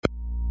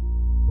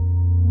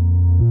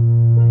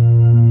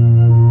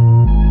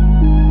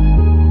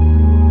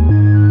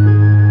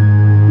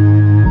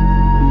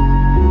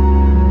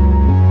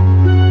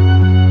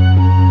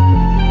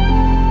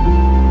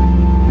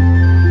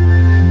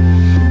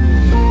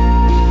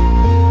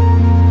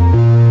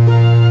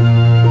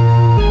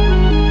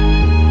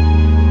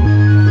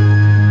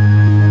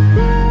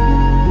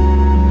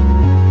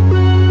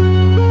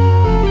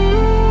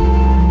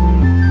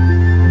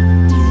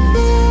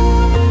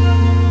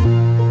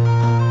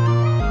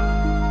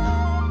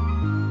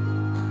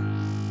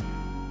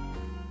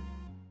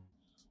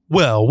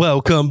Well,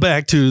 welcome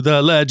back to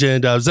the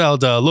Legend of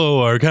Zelda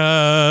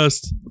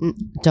Lorecast.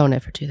 Don't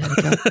ever do that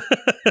again.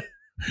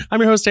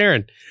 I'm your host,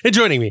 Aaron. And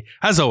joining me,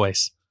 as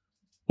always,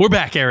 we're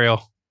back,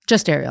 Ariel.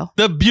 Just Ariel.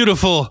 The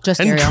beautiful,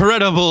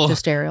 incredible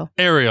Just Ariel.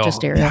 Ariel.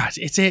 Just Ariel. God,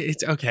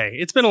 it's okay.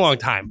 It's been a long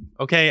time,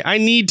 okay? I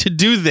need to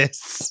do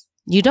this.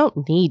 You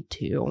don't need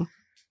to.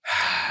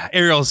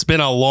 Ariel, it's been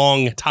a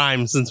long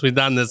time since we've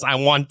done this. I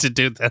want to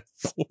do this.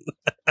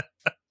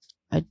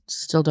 I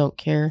still don't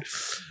care.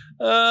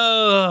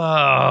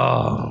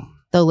 Oh.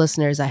 Though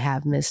listeners, I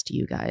have missed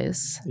you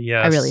guys.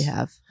 Yes. I really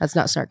have. That's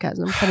not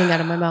sarcasm coming out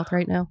of my mouth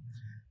right now.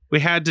 We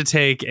had to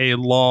take a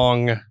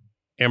long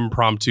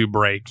impromptu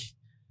break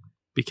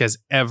because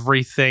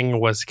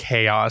everything was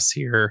chaos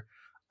here.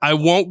 I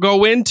won't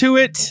go into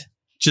it.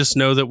 Just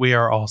know that we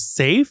are all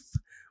safe.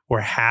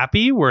 We're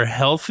happy. We're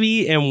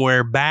healthy. And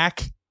we're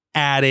back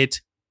at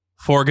it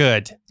for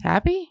good.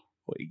 Happy?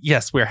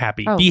 Yes, we're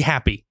happy. Oh, be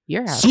happy.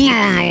 You're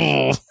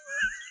happy.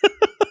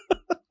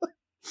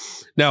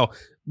 No,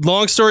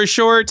 long story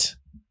short,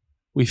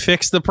 we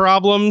fixed the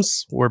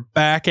problems. We're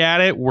back at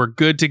it. We're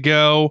good to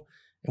go.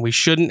 And we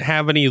shouldn't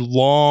have any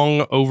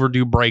long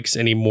overdue breaks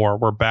anymore.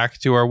 We're back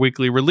to our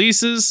weekly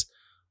releases.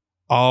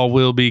 All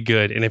will be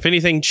good. And if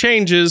anything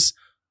changes,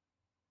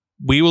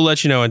 we will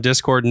let you know on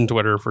Discord and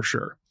Twitter for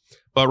sure.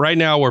 But right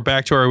now, we're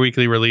back to our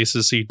weekly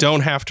releases, so you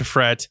don't have to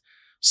fret.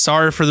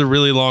 Sorry for the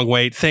really long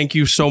wait. Thank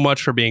you so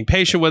much for being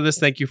patient with us.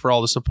 Thank you for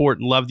all the support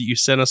and love that you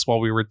sent us while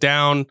we were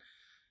down.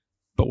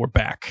 But we're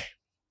back.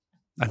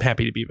 I'm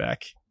happy to be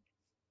back.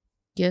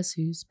 Guess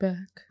who's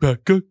back?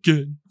 Back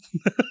again.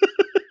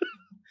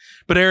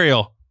 But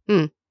Ariel,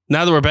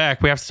 now that we're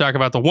back, we have to talk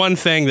about the one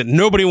thing that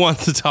nobody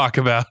wants to talk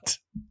about.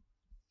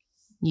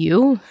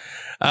 You?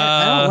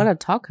 I don't want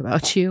to talk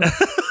about you.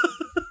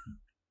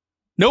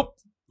 Nope.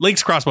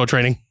 Link's crossbow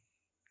training.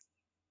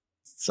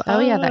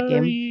 Oh, yeah, that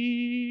game.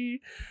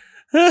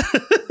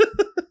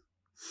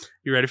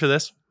 You ready for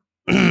this?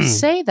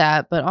 Say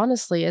that, but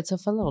honestly, it's a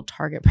fun little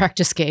target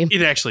practice game.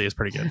 It actually is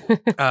pretty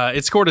good.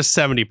 It scored a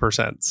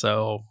 70%,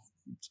 so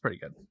it's pretty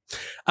good.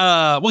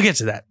 We'll get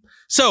to that.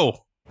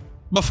 So,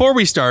 before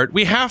we start,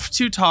 we have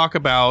to talk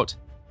about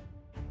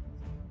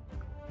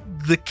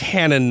the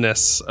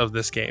canonness of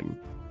this game.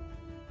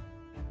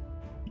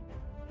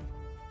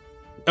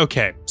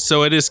 Okay,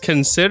 so it is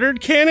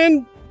considered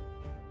canon,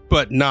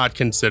 but not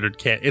considered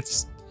canon.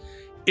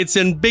 It's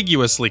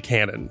ambiguously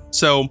canon.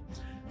 So,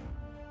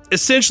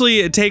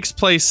 essentially, it takes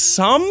place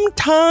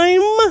sometime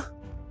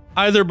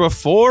either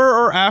before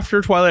or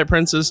after Twilight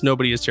Princess.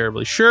 Nobody is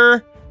terribly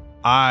sure.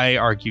 I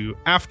argue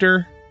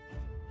after,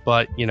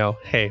 but, you know,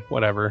 hey,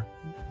 whatever.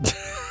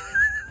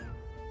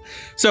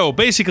 So,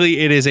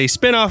 basically, it is a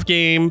spin-off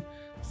game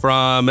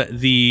from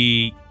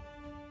the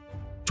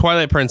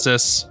Twilight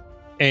Princess,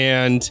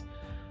 and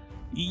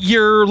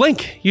you're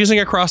Link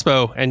using a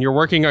crossbow, and you're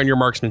working on your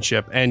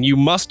marksmanship, and you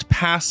must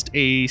pass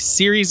a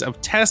series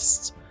of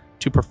tests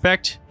to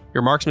perfect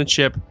your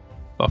marksmanship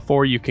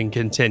before you can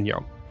continue.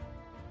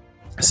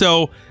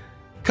 So, a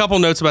couple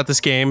notes about this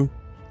game.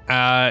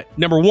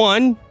 Number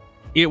one,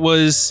 it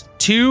was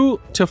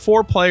 2 to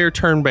 4 player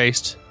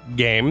turn-based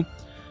game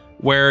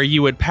where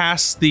you would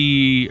pass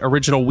the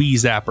original Wii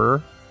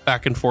Zapper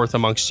back and forth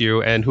amongst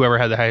you, and whoever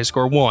had the highest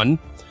score won.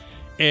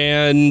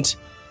 And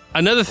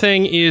another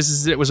thing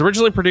is it was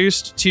originally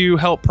produced to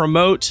help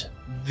promote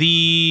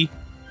the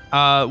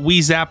Wii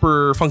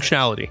Zapper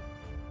functionality.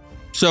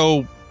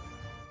 So,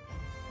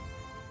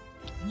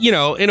 you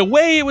know, in a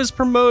way, it was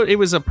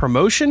a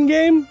promotion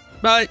game,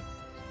 but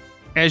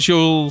as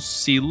you'll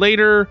see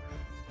later,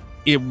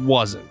 it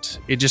wasn't.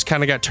 It just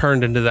kind of got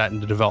turned into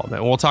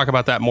development. And we'll talk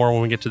about that more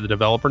when we get to the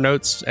developer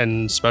notes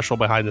and special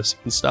behind the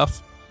scenes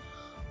stuff.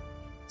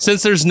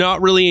 Since there's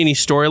not really any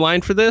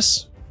storyline for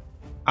this,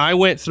 I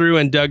went through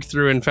and dug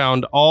through and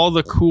found all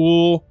the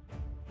cool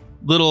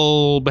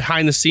little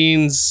behind the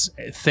scenes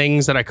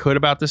things that I could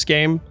about this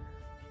game.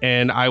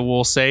 And I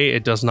will say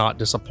it does not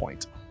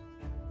disappoint.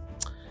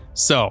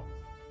 So,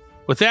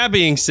 with that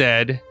being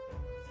said,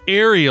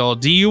 Ariel,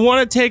 do you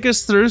want to take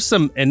us through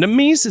some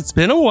enemies? It's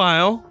been a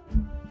while.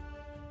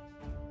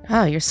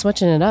 Oh, you're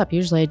switching it up.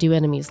 Usually I do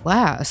enemies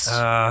last. No,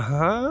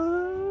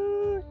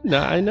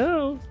 I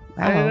know.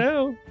 Wow. I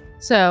know.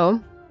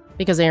 So,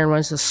 because Aaron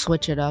wants to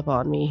switch it up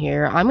on me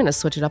here, I'm going to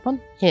switch it up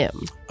on him.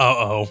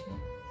 Uh-oh.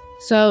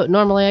 So,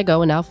 normally I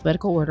go in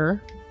alphabetical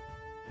order.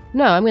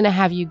 No, I'm going to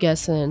have you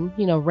guess in,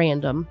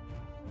 random.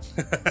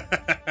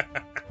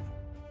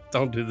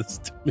 Don't do this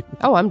to me.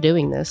 Oh, I'm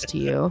doing this to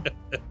you.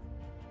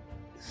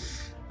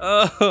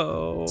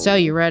 Oh. So,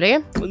 you ready?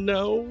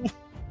 No.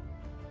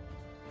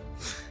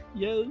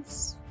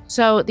 Yes.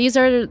 So, these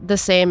are the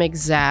same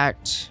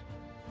exact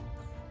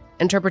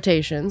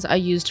interpretations I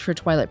used for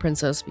Twilight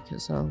Princess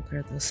because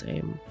they're the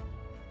same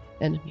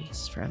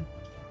enemies from.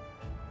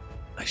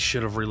 I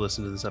should have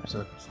re-listened to this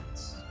episode.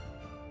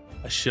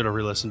 I should have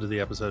re-listened to the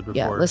episode before.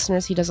 Yeah,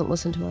 listeners, he doesn't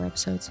listen to our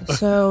episodes.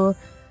 So,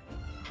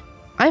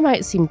 I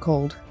might seem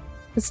cold,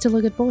 but still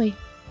a good boy.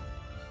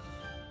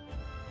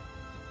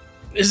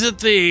 Is it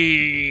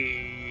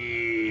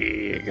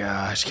the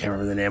gosh, can't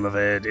remember the name of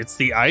it. It's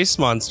the ice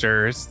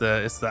monster. It's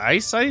the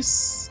ice.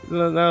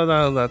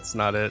 No, that's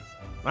not it.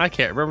 I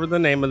can't remember the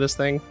name of this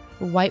thing.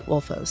 White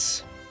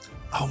Wolfos.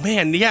 Oh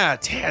man, yeah,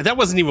 that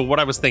wasn't even what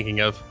I was thinking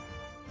of.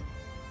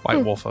 White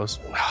Wolfos.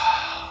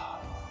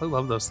 I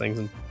love those things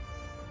in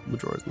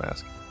Majora's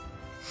Mask.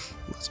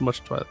 Not so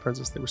much Twilight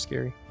Princess, they were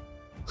scary.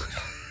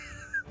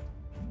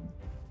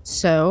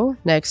 So,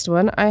 next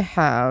one I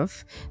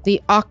have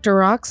the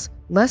Octorok's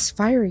less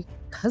fiery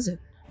cousin.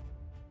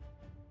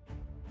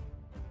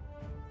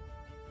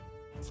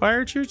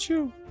 Fire choo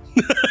choo.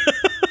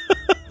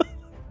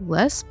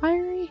 Less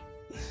fiery?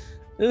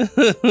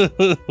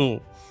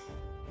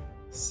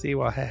 See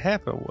what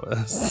happened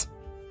was.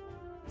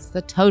 It's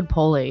the Toad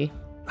Pulley.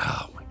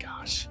 Oh my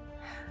gosh.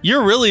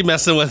 You're really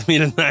messing with me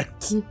tonight.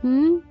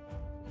 Mm-hmm.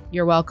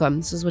 You're welcome.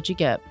 This is what you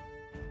get.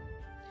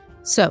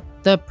 So,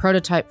 the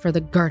prototype for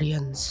the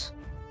Guardians.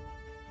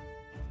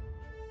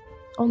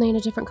 Only in a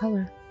different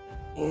color.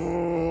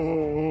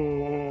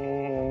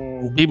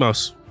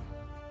 Beamos.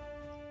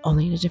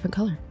 Only in a different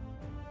color.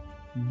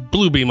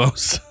 Blue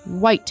Beamos.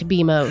 White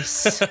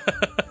Beamos.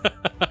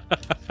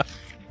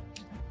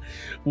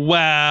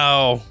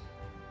 Wow.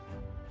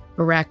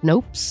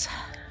 Arachnopes.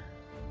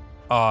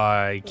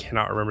 I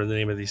cannot remember the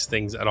name of these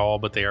things at all,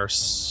 but they are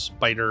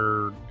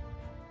spider...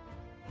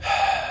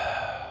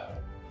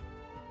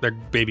 They're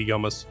baby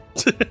gummas.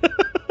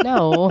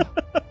 No.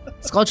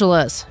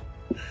 Skulltulas.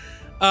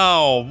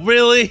 Oh,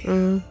 really?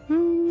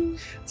 Mm-hmm.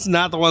 It's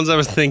not the ones I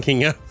was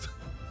thinking of.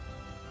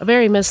 A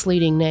very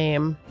misleading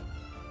name.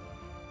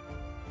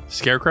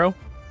 Scarecrow?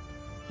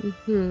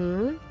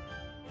 Mm-hmm.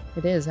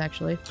 It is,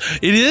 actually.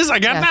 It is? I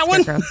got that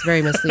Scarecrow. one? It's a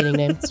very misleading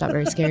name. It's not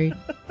very scary.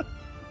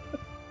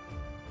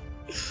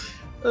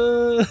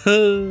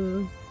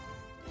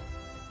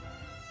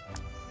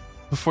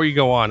 Before you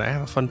go on, I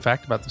have a fun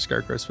fact about the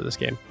scarecrows for this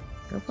game.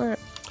 Go for it.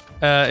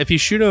 If you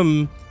shoot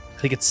them, I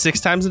think it's 6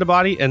 times in the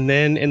body and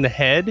then in the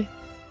head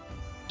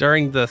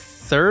during the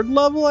 3rd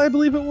level, I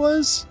believe it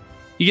was,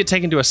 you get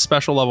taken to a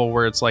special level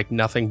where it's like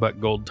nothing but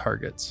gold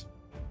targets.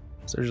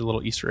 So there's a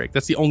little Easter egg.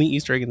 That's the only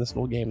Easter egg in this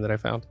whole game that I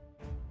found.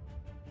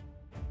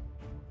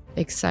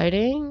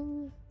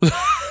 Exciting.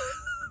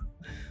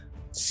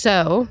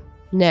 So,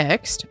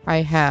 next, I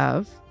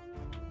have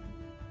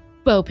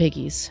Bow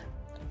Piggies.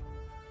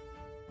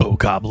 Bow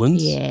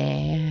goblins?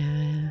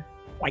 Yeah.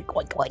 Oink,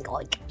 oink, oink,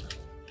 oink.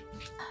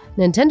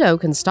 Nintendo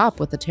can stop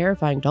with the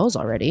terrifying dolls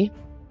already.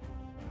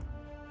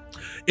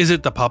 Is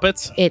it the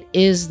puppets? It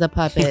is the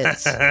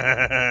puppets.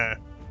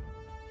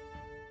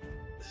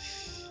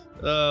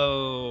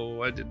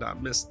 Oh, I did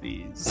not miss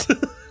these.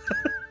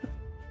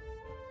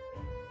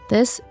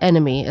 This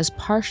enemy is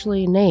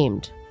partially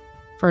named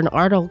for an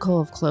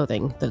article of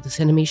clothing, though this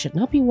enemy should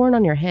not be worn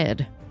on your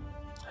head.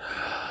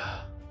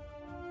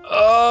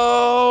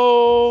 Oh,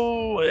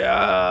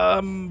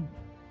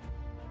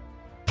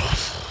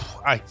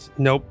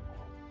 nope.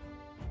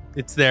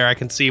 It's there. I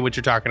can see what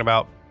you're talking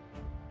about.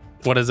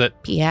 What is it?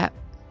 Piat.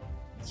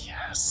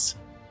 Yes.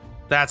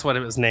 That's what it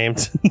was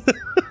named.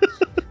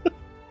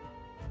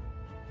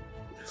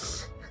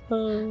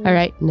 All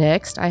right,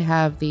 next I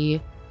have the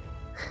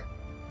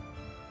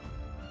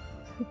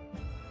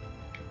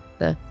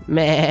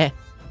meh.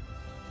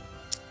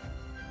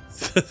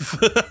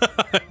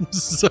 I'm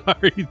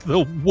sorry,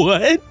 the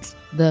what?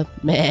 The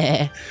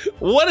meh.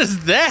 What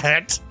is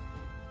that?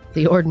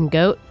 The Orden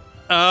goat.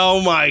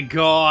 Oh my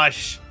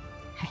gosh.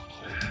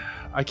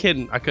 I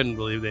couldn't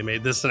believe they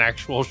made this an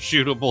actual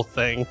shootable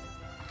thing.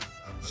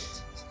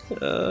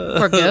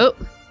 Or goat.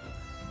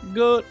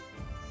 Goat.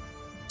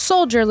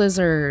 Soldier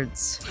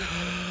lizards.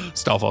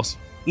 Stalfos.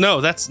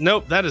 No,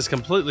 that is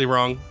completely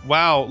wrong.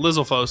 Wow,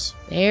 Lizalfos.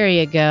 There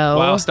you go.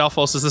 Wow,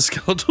 Stalfos is the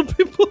skeletal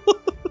people.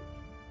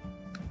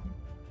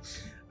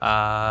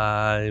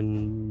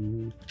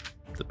 I'm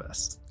the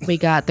best. We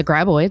got the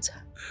Graboids.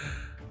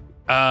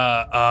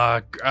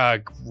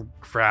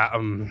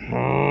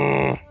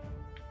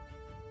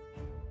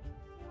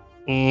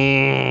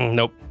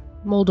 Nope.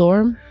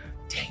 Moldorm.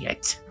 Dang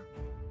it.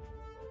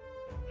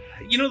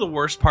 You know, the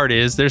worst part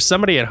is there's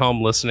somebody at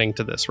home listening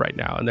to this right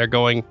now and they're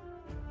going,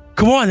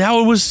 come on, that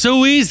one was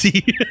so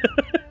easy.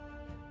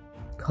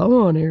 Come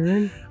on,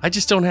 Aaron. I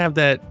just don't have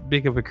that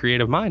big of a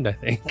creative mind, I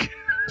think.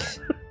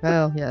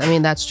 Oh, yeah. I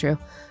mean, that's true.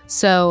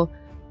 So,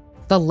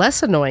 the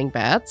less annoying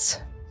bats.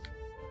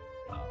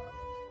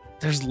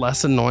 There's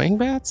less annoying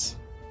bats?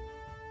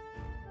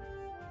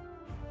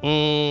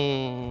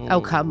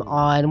 Oh, come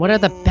on. What are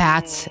the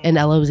bats in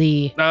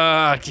LOZ?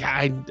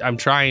 I'm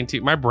trying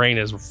to. My brain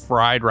is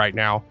fried right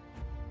now.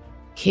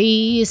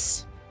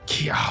 Keys.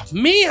 Oh,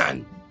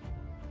 man.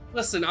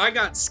 Listen, I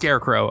got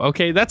Scarecrow,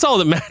 okay? That's all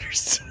that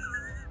matters.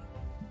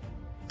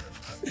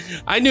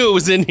 I knew it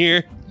was in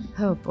here.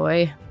 Oh,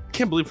 boy.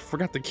 Can't believe I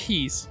forgot the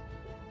keys.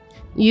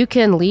 You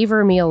can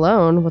lever me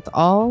alone with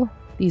all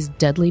these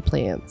deadly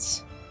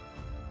plants.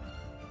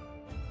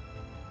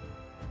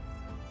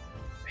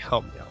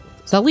 Help me out with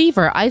this. The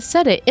lever. I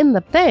said it in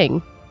the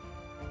thing.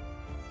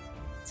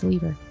 It's a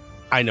lever.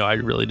 I know. I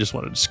really just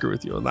wanted to screw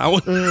with you on that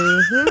one.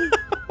 Mm-hmm.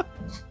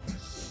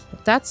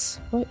 if that's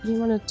what you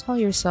want to tell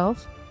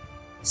yourself.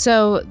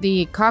 So,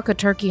 the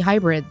cock-a-turkey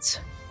hybrids.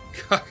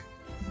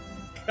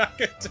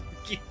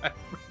 Cock-a-turkey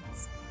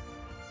hybrids.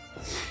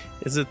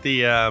 Is it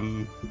the,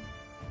 oh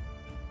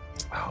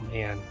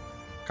man.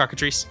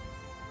 Cockatrice?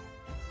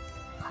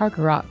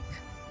 Cargarock.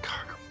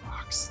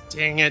 Cargarocks.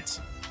 Dang it.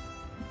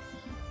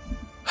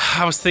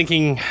 I was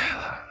thinking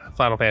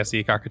Final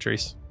Fantasy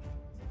Cockatrice.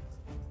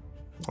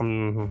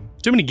 Too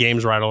many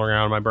games rattling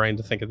around in my brain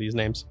to think of these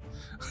names.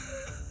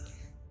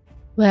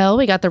 Well,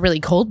 we got the really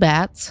cold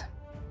bats.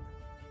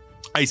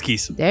 Ice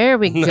Keys. There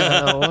we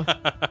go.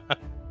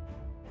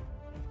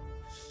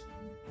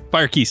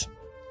 Fire Keys.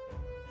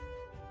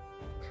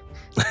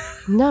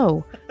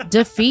 No.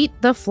 Defeat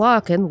the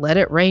flock and let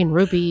it rain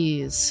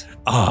rupees.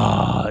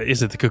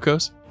 Is it the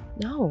Cuckoos?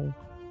 No.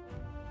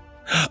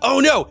 Oh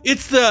no,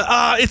 it's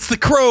the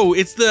crow.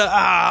 It's the,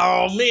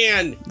 oh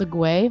man. The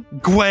Gwei?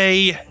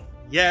 Gwei.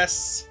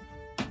 Yes.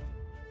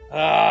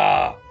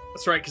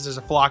 That's right, because there's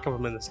a flock of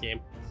them in this game.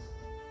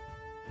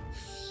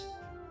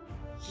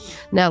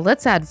 Now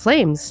let's add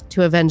flames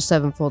to Avenged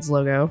Sevenfold's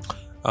logo.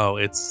 Oh,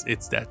 that's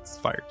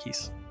Fire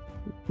Keys.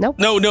 Nope.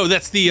 No,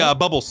 that's the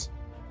bubbles.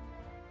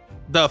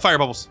 The fire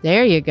bubbles.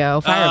 There you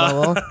go. Fire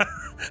bubble. I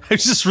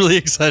was just really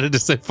excited to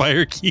say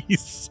Fire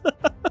Keys.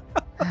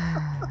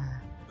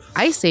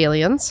 Ice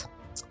aliens.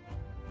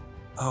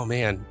 Oh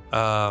man.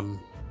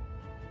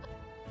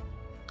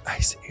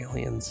 Ice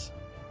aliens.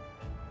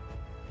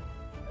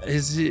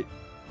 Is it?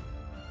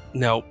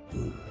 No.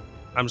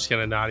 I'm just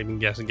gonna not even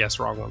guess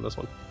wrong on this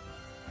one.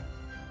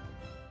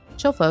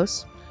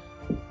 Chilfos.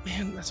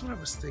 Man, that's what I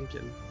was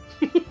thinking.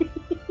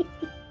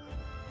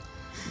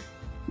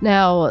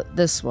 Now,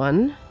 this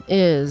one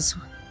is...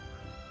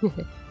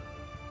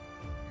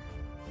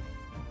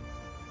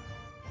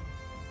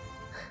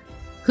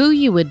 who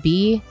you would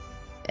be,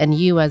 and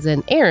you as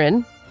in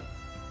Aaron,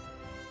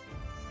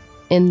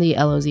 in the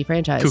LOZ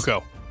franchise.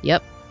 Kuko.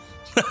 Yep.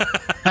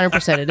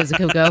 100% it is a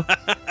Kuko.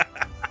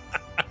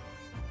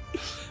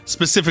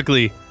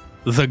 Specifically,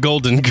 the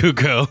Golden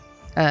Kuko.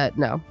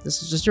 No,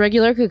 this is just a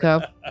regular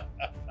Kuko.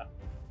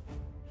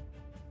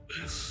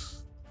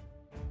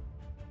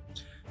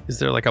 Is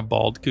there like a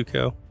bald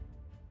Kuko?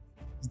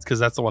 Because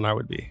that's the one I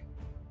would be.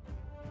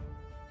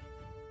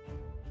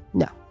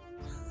 No.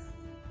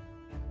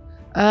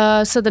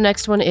 So the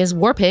next one is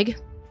Warpig.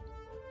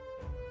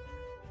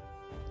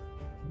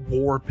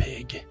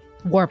 Warpig.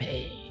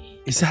 Warpig.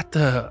 Is that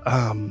the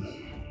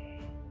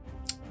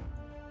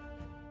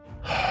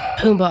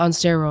Pumbaa on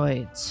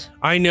steroids.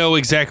 I know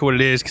exactly what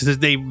it is because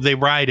they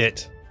ride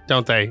it,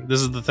 don't they?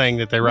 This is the thing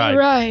that they ride. We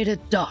ride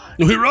at dawn.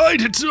 We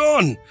ride it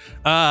on.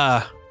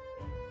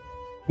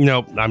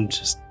 Nope. I'm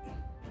just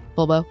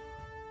Bulbo.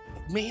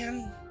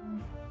 man.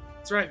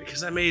 That's right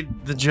because I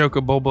made the joke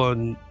of Bulba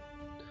and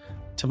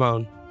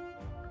Timon.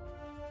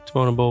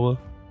 Timon and Bulba.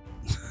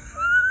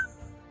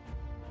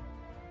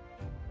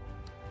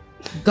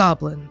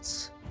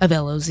 Goblins of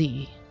LOZ.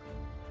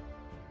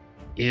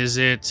 Is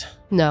it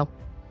No.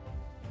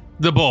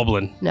 the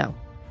Boblin? No.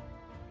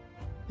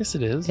 Yes,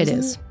 it is. It isn't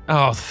is. it?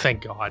 Oh,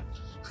 thank God.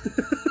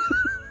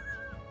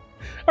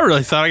 I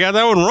really thought I got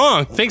that one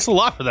wrong. Thanks a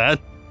lot for that.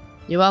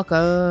 You're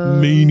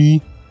welcome.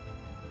 Meanie.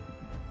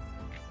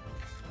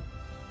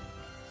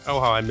 Oh,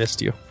 how I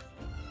missed you.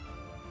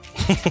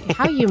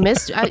 How you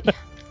missed...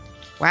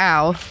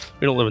 Wow.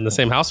 We don't live in the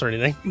same house or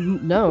anything.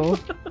 No.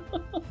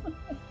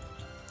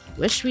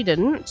 Wish we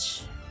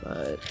didn't,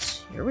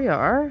 but here we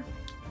are.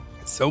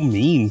 So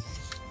mean.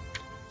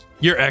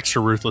 You're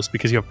extra ruthless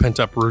because you have pent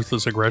up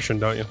ruthless aggression,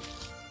 don't you?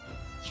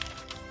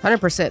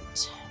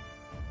 100%.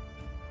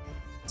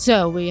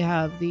 So we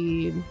have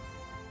the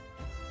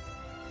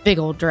big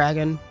old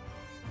dragon.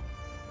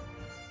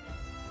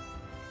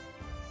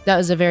 That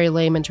was a very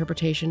lame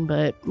interpretation,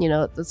 but you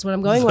know, that's what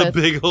I'm going with.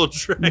 The big old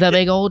dragon. The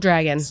big old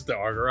dragon. It's the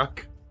Argarok.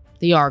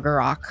 The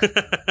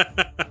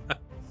Argarok.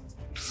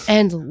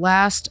 And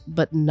last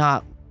but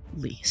not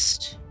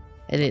least,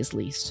 it is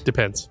least.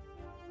 Depends.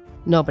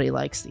 Nobody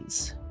likes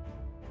these.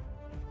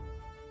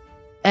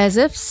 As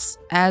if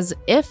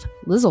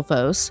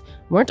Lizalfos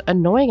weren't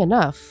annoying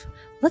enough,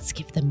 let's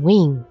give them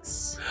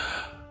wings.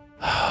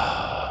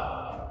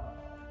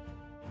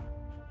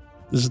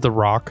 This is the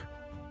Rock.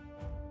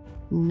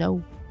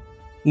 No.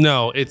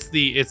 No, it's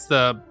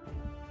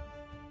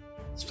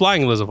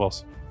flying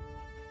Lizalfos.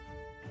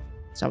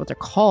 It's not what they're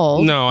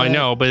called. No, I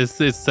know, but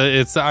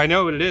it's I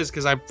know what it is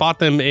because I fought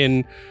them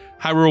in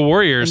Hyrule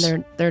Warriors.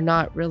 And they're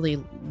not really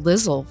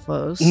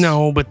Lizalfos.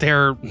 No, but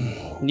they're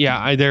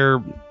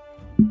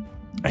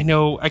I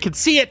know. I can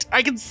see it.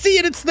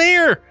 It's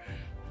there.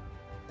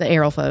 The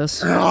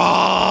Aerofos.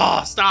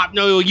 Oh, stop.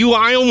 No,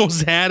 I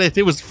almost had it.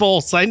 It was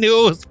false. I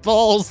knew it was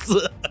false.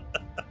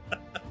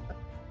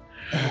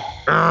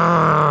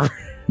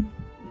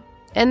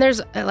 And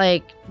there's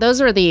those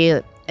are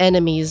the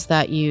enemies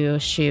that you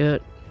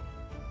shoot,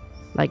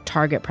 like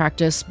target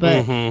practice,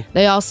 but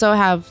they also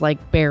have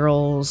like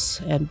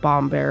barrels and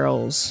bomb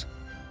barrels,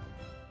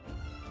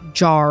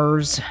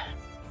 jars,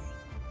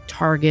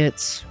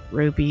 targets,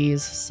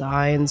 rupees,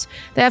 signs.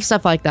 They have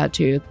stuff like that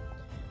too.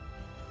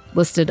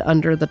 listed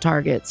under the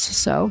targets.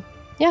 So,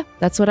 yeah,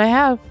 that's what I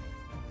have.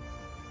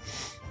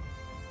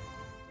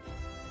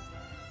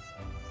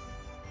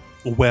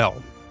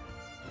 Well,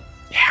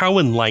 how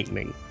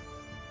enlightening.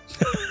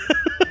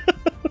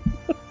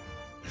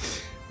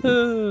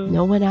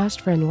 No one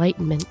asked for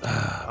enlightenment.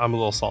 I'm a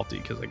little salty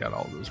because I got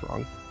all of those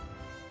wrong.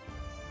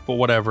 But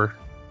whatever.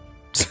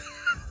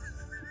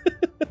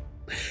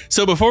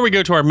 So before we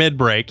go to our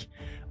mid-break,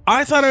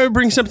 I thought I would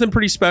bring something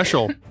pretty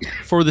special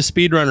for the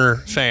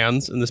speedrunner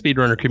fans and the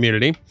speedrunner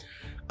community.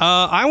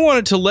 I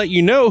wanted to let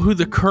you know who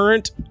the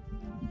current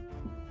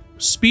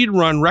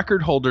speedrun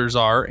record holders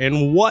are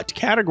and what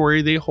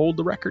category they hold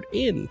the record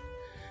in.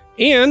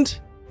 And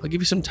I'll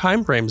give you some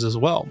time frames as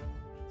well.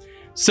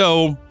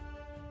 So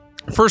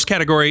first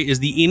category is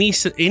the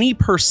any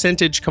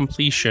percentage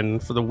completion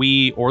for the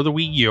Wii or the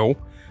Wii U.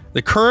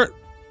 The current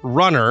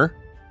runner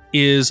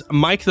is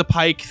Mike the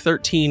Pike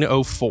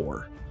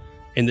 1304.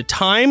 And the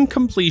time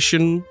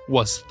completion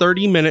was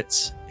 30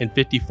 minutes and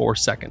 54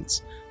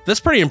 seconds. That's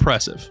pretty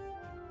impressive.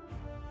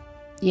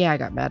 Yeah, I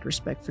got mad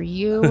respect for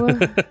you.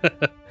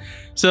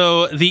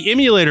 So the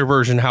emulator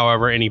version,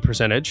 however, any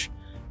percentage,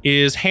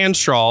 is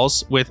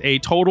Handstraws with a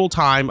total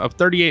time of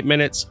 38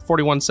 minutes,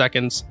 41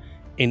 seconds,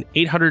 and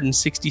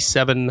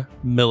 867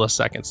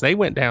 milliseconds. They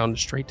went down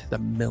straight to the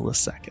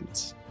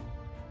milliseconds.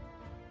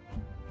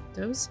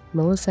 Those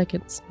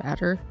milliseconds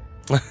matter.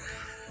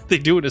 They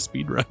do it a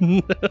speed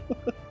run.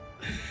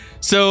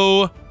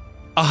 So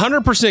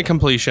 100%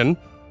 completion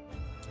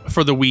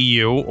for the Wii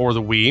U or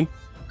the Wii.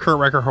 Current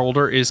record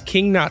holder is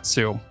King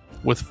Natsu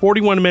with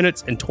 41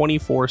 minutes and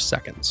 24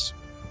 seconds.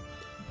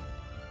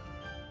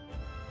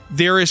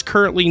 There is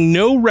currently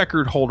no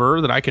record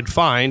holder that I could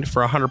find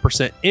for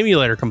 100%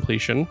 emulator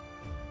completion.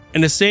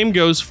 And the same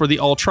goes for the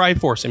All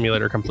Triforce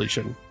emulator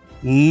completion.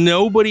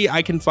 Nobody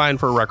I can find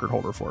for a record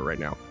holder for it right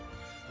now.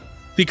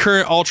 The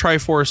current All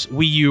Triforce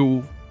Wii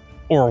U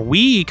or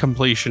Wii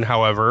completion,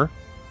 however,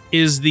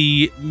 is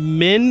the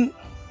Mini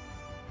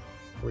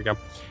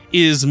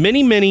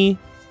Mini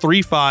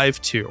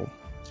 352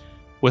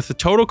 with the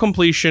total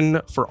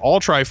completion for all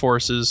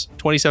Triforces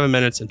 27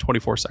 minutes and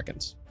 24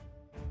 seconds.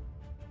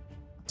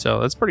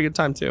 So that's a pretty good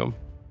time too.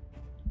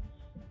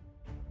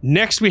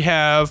 Next we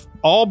have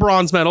all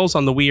bronze medals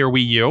on the Wii or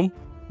Wii U.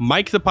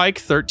 Mike the Pike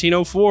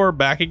 1304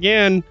 back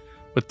again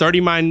with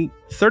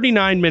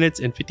 39 minutes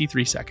and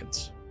 53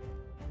 seconds.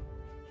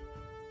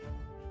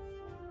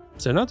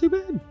 So not too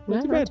bad.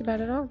 Not too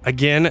bad at all.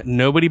 Again,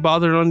 nobody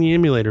bothered on the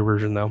emulator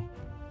version though.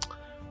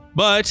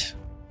 But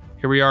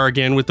here we are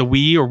again with the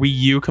Wii or Wii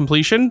U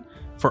completion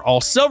for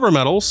all silver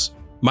medals.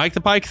 Mike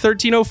the Pike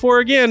 1304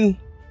 again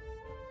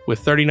with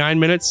 39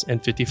 minutes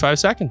and 55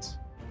 seconds.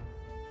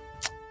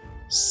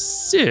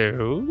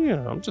 So,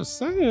 yeah, I'm just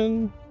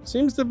saying,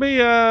 seems to be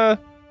a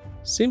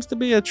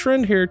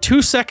trend here.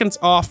 2 seconds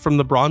off from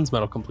the bronze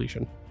medal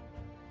completion.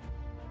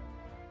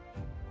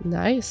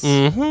 Nice.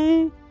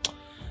 Mm-hmm.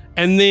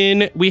 And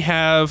then we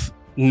have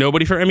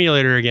nobody for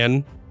emulator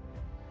again,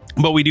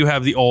 but we do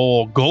have the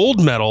all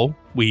gold medal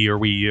Wii or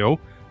Wii U.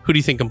 Who do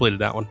you think completed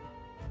that one?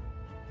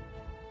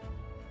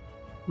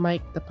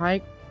 Mike the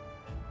Pike.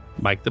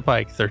 Mike the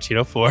Pike,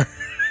 1304.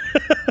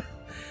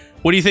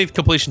 What do you think the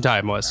completion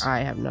time was? I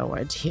have no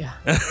idea.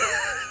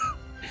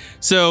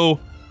 So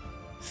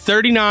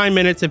 39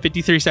 minutes and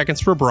 53 seconds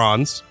for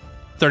bronze,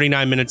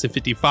 39 minutes and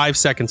 55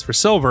 seconds for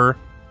silver,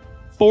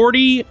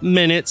 40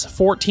 minutes,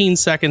 14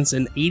 seconds,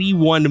 and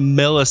 81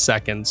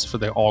 milliseconds for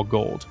the all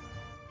gold.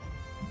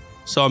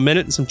 So a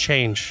minute and some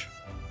change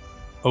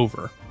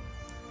over.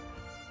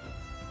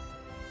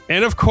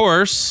 And of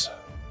course,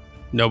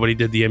 nobody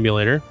did the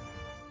emulator.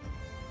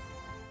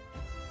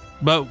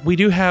 But we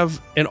do have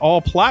an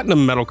all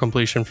platinum medal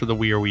completion for the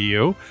Wii or Wii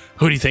U.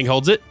 Who do you think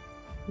holds it?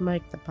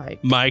 Mike the Pike.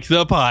 Mike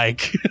the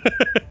Pike.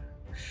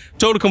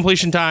 Total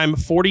completion time,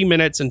 40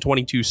 minutes and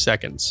 22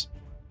 seconds.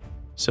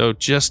 So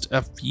just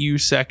a few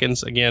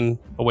seconds, again,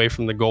 away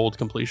from the gold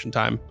completion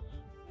time.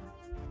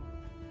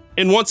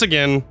 And once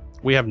again,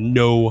 we have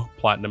no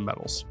platinum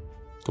medals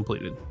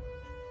completed.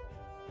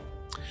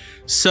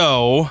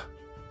 So,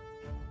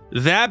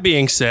 that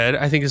being said,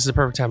 I think this is the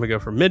perfect time to go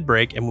for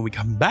mid-break. And when we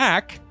come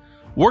back,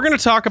 we're going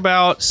to talk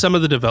about some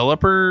of the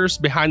developers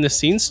behind the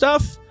scenes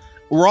stuff.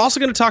 We're also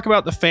going to talk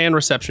about the fan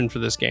reception for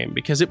this game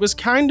because it was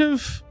kind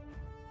of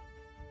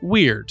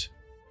weird.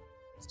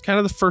 It's kind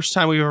of the first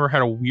time we've ever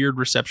had a weird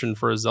reception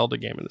for a Zelda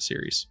game in the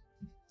series.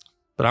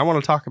 But I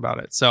want to talk about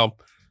it. So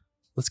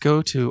let's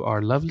go to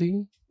our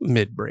lovely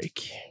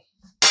mid-break.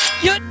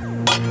 Yeah!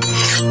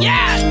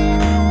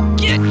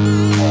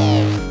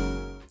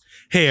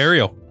 Hey,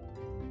 Ariel.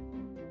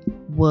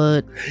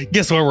 What?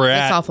 Guess where we're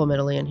at? It's awful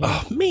middly in here.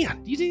 Oh,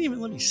 man. You didn't even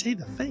let me say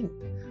the thing.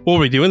 What were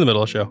we doing in the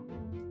middle of the show?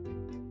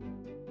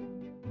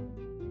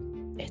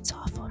 It's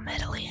awful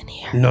middly in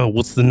here. No,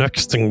 what's the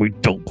next thing we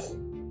do?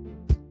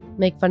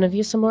 Make fun of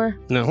you some more?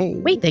 No.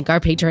 We thank our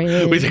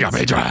patrons. We thank our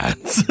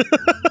patrons.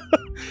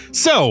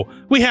 So,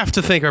 we have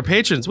to thank our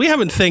patrons. We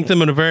haven't thanked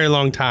them in a very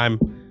long time.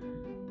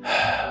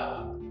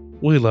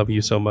 We love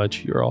you so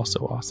much. You're all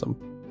so awesome.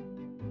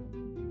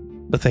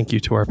 But thank you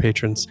to our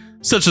patrons,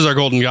 such as our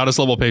Golden Goddess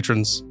level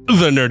patrons,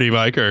 The Nerdy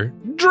Biker,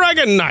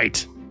 Dragon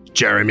Knight,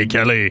 Jeremy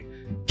Kelly,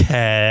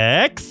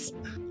 Kex,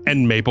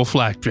 and Maple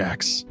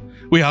Flapjacks.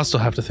 We also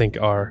have to thank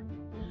our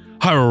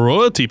Higher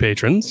Royalty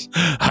patrons,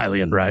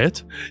 Hylian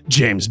Riot,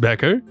 James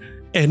Becker,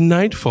 and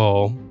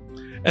Nightfall.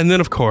 And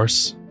then, of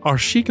course, our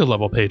Sheikah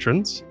level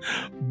patrons,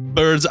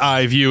 Bird's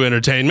Eye View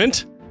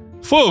Entertainment,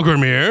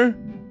 Fulgrimir,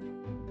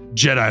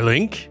 Jedi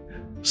Link,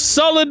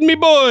 Solid Me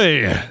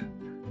Boy,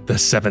 The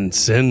Seven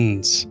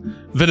Sins,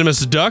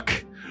 Venomous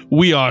Duck,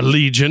 We Are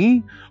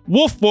Legion,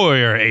 Wolf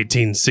Warrior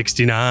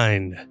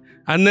 1869.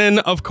 And then,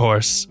 of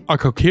course, our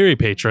Kokiri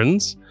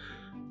patrons,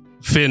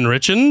 Finn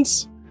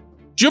Richens,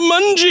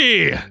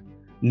 Jumanji,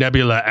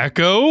 Nebula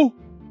Echo,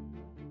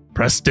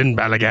 Preston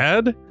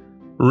Balagad,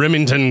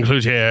 Remington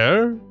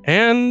Cloutier,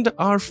 and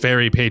our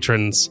fairy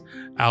patrons,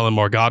 Alan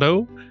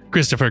Morgado,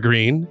 Christopher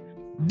Green,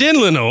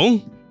 Din Linnell,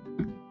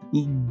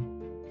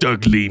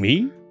 Doug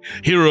Leamy,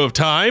 Hero of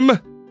Time,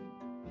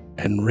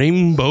 and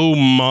Rainbow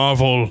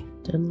Marvel.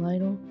 Din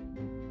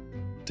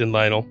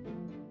Lionel.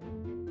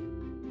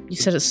 You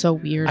said it's so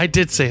weird. I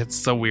did say it's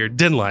so weird.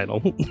 Din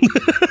Lionel.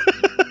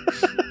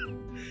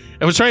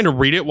 I was trying to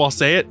read it while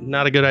say it.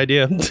 Not a good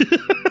idea.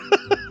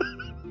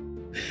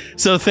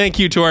 So thank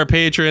you to our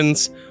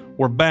patrons.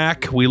 We're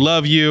back. We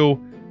love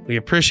you. We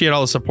appreciate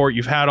all the support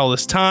you've had all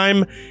this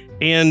time.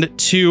 And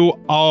to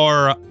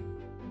our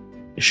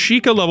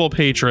Sheikah level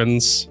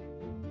patrons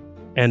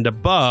and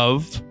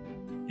above,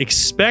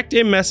 expect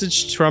a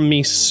message from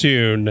me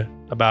soon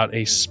about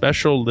a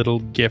special little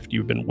gift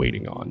you've been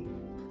waiting on.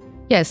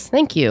 Yes,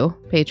 thank you,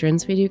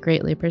 patrons. We do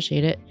greatly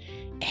appreciate it.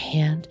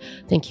 And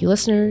thank you,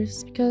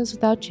 listeners, because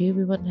without you,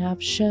 we wouldn't have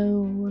a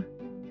show.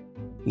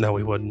 No,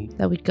 we wouldn't.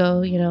 That we'd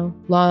go,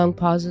 long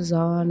pauses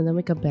on, and then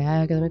we come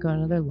back, and then we go on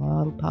another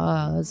long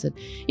pause. And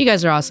you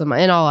guys are awesome.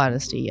 In all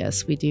honesty,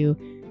 yes, we do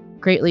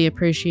greatly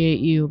appreciate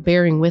you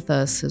bearing with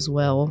us as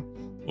well.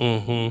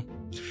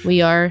 Mm-hmm.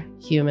 We are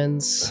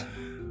humans,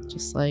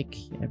 just like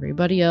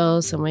everybody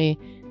else, and we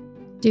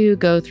do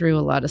go through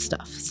a lot of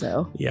stuff.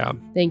 So yeah,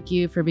 thank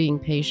you for being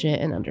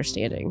patient and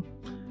understanding.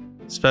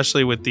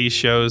 Especially with these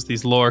shows,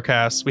 these lore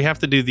casts, we have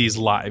to do these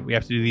live. We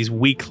have to do these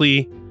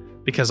weekly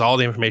because all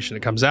the information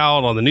that comes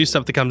out, all the new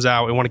stuff that comes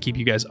out, we want to keep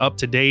you guys up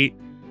to date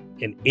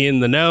and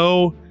in the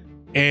know.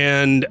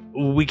 And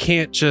we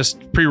can't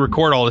just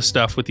pre-record all this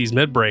stuff with these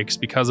mid-breaks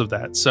because of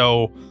that.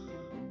 So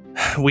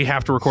we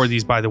have to record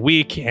these by the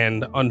week.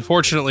 And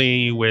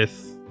unfortunately,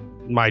 with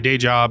my day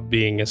job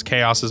being as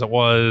chaos as it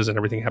was and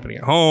everything happening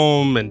at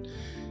home, and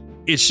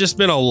it's just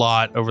been a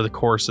lot over the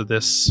course of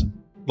this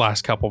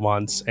last couple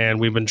months, and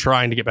we've been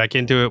trying to get back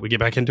into it. We get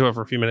back into it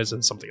for a few minutes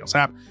and something else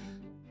happened.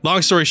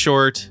 Long story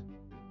short,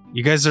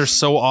 you guys are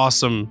so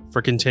awesome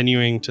for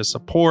continuing to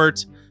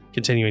support,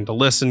 continuing to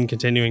listen,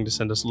 continuing to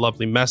send us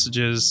lovely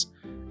messages.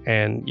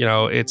 And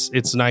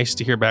it's nice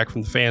to hear back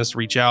from the fans, to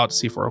reach out to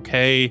see if we're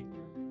okay.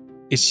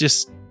 It's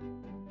just,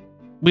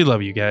 we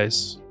love you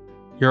guys.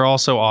 You're all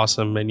so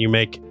awesome, and you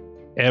make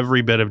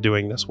every bit of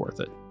doing this worth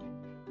it.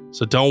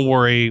 So don't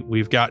worry,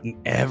 we've gotten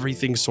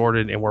everything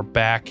sorted and we're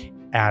back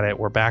at it.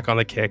 We're back on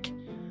the kick.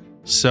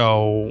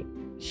 So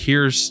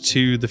here's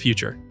to the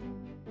future.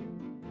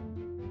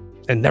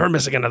 And never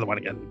missing another one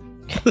again.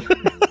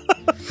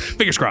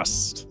 Fingers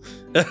crossed.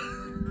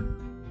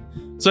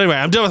 So anyway,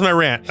 I'm done with my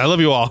rant. I love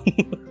you all.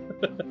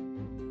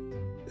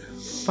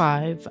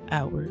 5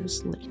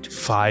 hours later.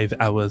 5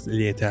 hours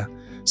later.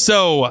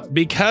 So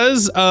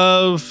because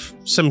of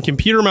some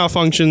computer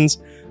malfunctions,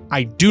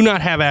 I do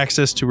not have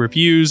access to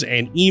reviews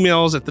and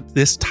emails at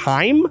this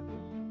time,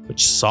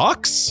 which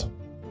sucks.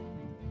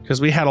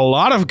 Because we had a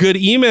lot of good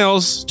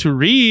emails to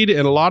read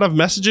and a lot of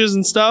messages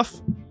and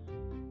stuff.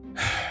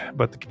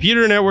 But the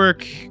computer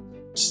network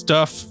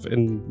stuff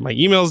and my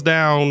email's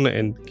down,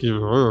 and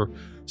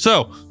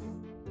so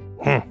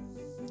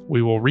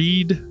we will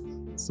read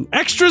some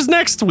extras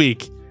next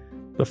week.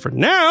 But for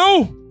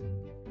now,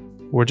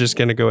 we're just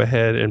going to go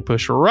ahead and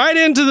push right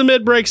into the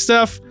mid-break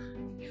stuff.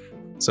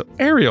 So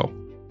Ariel,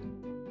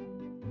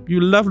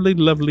 you lovely,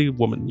 lovely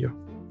woman, you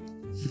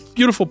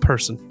beautiful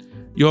person.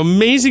 You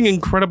amazing,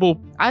 incredible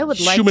I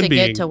would like human to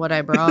being. get to what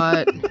I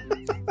brought.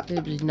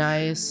 It'd be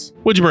nice.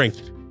 What'd you bring?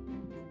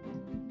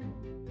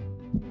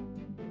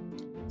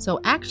 So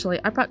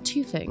actually, I brought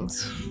 2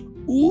 things.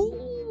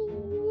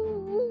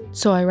 Ooh.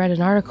 So I read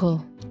an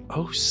article.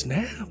 Oh,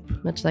 snap.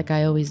 Much like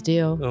I always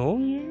do. Oh,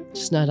 yeah.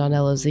 Just not on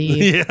LOZ.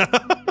 Yeah.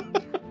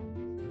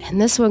 And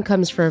this one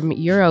comes from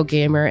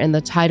Eurogamer, and the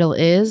title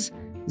is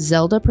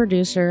Zelda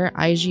producer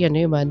Eiji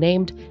Aonuma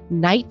named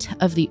Knight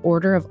of the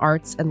Order of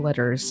Arts and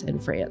Letters in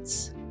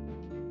France.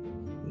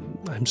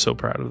 I'm so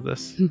proud of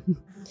this.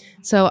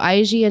 So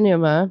Eiji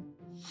Aonuma,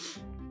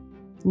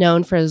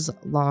 known for his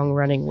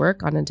long-running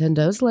work on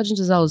Nintendo's Legend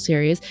of Zelda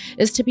series,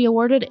 is to be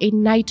awarded a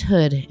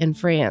knighthood in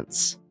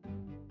France.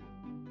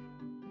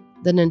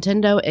 The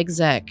Nintendo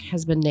exec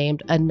has been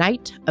named a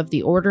Knight of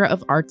the Order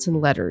of Arts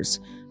and Letters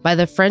by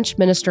the French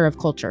Minister of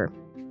Culture.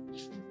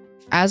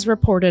 As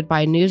reported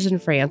by News in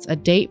France, a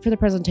date for the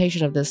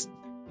presentation of this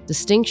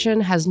distinction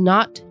has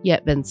not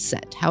yet been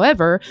set.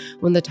 However,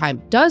 when the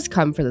time does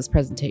come for this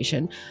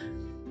presentation,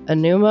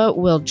 Aonuma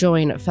will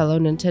join fellow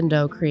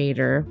Nintendo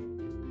creator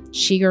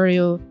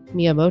Shigeru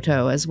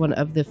Miyamoto as one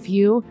of the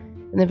few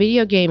in the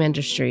video game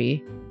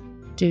industry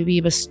to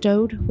be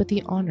bestowed with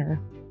the honor.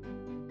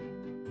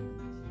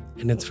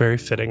 And it's very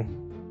fitting.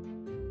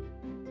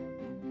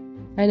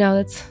 I know,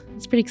 it's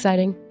pretty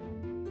exciting.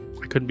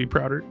 I couldn't be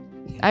prouder.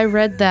 I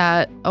read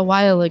that a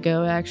while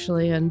ago,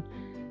 actually, and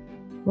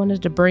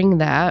wanted to bring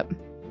that.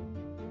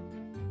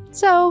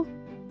 So,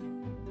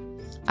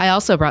 I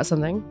also brought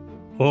something.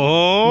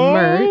 Oh,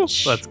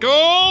 merch. Let's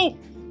go.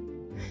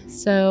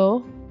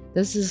 So,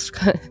 this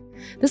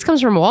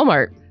comes from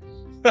Walmart.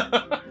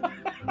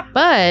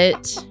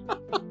 But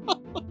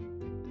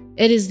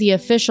it is the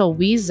official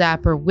Wii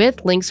Zapper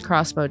with Link's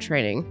crossbow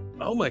training.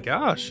 Oh my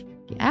gosh.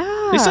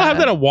 Yeah. They still have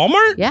that at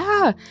Walmart?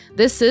 Yeah.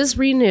 This is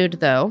renewed,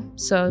 though,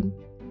 so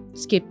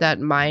just keep that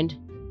in mind.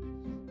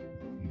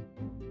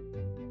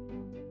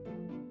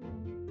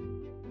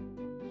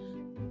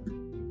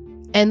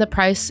 And the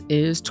price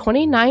is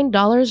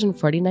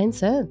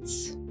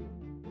 $29.49.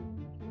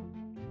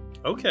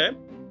 Okay.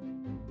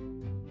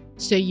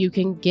 So you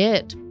can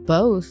get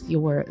both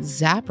your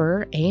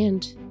Zapper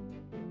and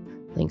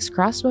Link's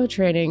crossbow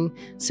training,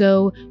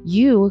 so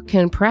you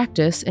can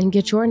practice and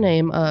get your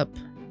name up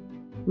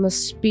in the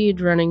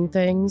speed running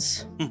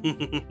things.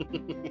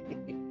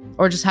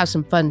 Or just have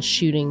some fun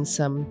shooting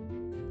some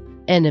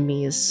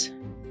enemies.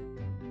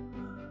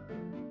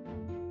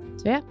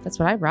 So yeah, that's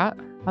what I brought.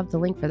 I'll have the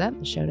link for that in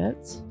the show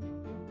notes.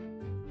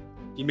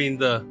 You mean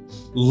the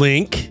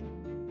link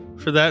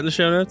for that in the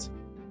show notes?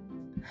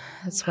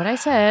 That's what I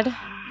said.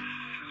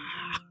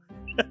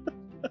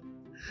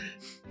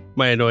 Am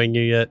I annoying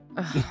you yet?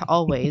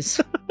 Always.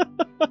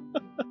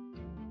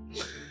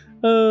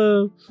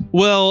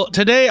 Well,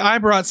 today I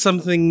brought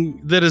something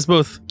that is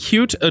both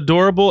cute,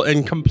 adorable,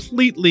 and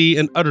completely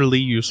and utterly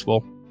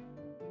useful.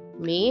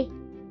 Me?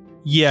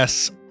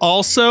 Yes.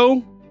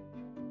 Also,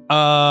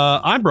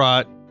 I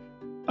brought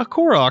a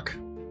Korok.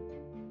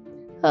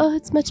 Oh,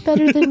 it's much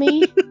better than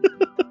me.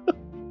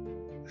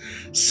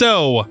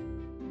 So,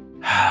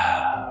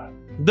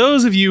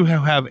 those of you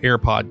who have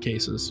AirPod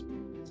cases,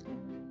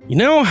 you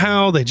know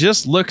how they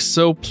just look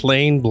so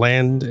plain,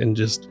 bland, and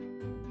just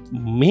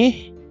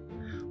meh?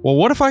 Well,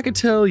 what if I could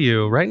tell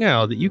you right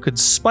now that you could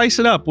spice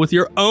it up with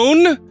your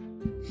own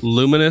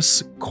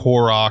luminous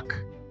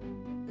Korok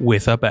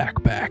with a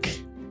backpack?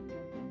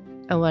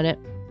 I want it.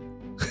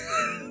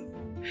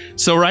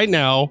 So right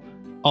now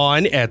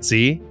on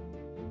Etsy,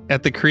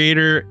 at the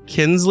creator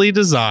Kinsley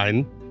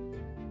Design,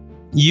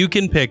 you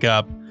can pick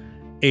up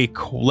a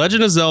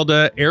Legend of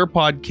Zelda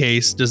AirPod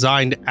case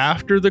designed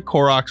after the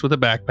Koroks with the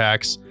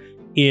backpacks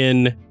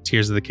in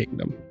Tears of the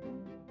Kingdom.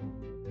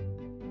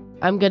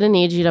 I'm gonna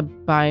need you to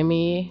buy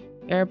me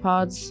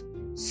AirPods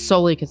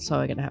solely so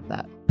I can have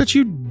that. But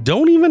you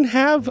don't even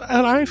have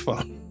an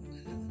iPhone.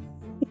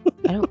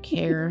 I don't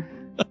care.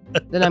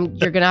 Then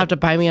you're gonna have to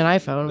buy me an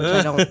iPhone, which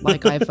I don't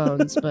like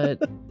iPhones,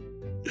 but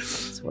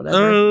it's whatever.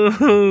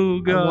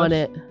 Oh god, I want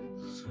it.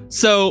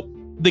 So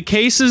the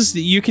cases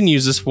that you can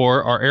use this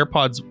for are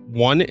AirPods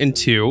 1 and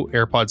 2,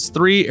 AirPods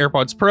 3,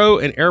 AirPods Pro,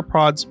 and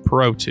AirPods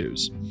Pro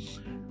 2s.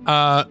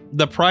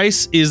 The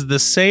price is the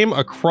same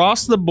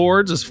across the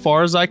boards as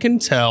far as I can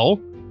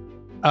tell.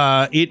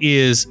 It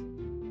is,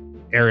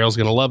 Ariel's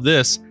gonna love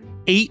this,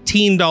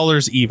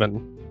 $18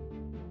 even.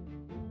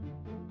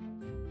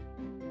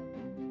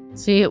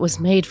 See, it was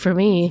made for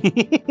me.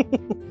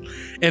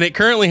 And it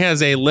currently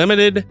has a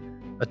limited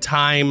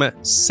time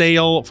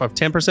sale of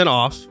 10%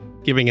 off,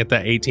 giving it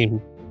that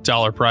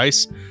 $18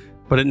 price.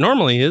 But it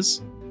normally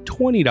is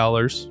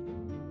 $20.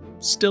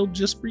 Still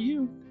just for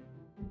you.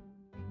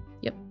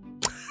 Yep.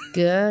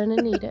 Gonna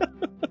need it.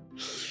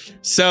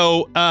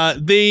 So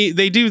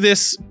they do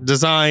this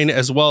design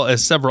as well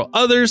as several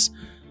others.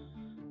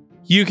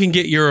 You can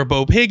get your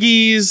Bo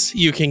Piggies.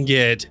 You can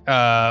get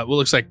what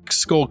looks like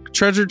skull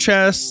treasure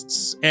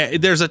chests.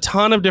 There's a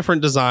ton of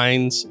different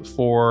designs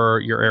for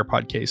your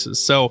AirPod cases.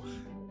 So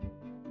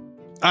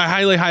I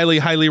highly, highly,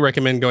 highly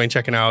recommend going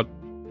checking out,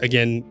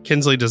 again,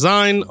 Kinsley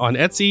Design on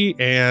Etsy.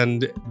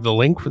 And the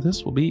link for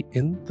this will be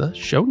in the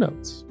show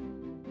notes.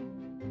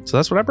 So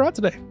that's what I brought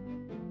today.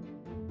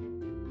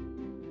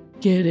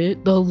 Get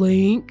it? The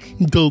link?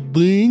 The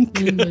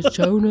link? In the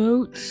show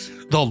notes?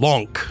 The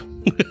lonk.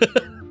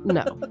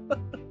 No.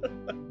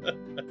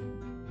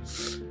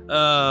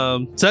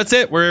 So that's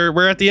it.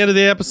 We're at the end of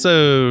the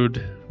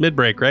episode.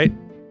 Mid-break, right?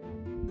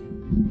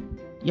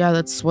 Yeah,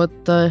 that's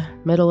what the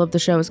middle of the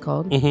show is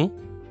called.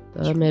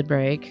 Mm-hmm. The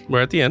mid-break.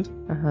 We're at the end.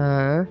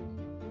 Uh-huh.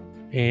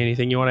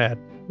 Anything you want to add?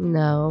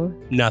 No.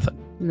 Nothing.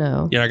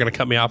 No. You're not going to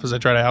cut me off as I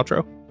try to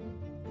outro?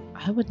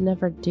 I would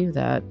never do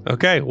that.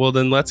 Okay, well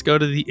then let's go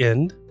to the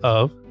end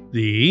of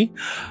the...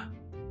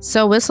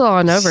 So whistle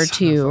on over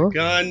to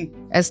gun.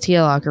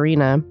 STL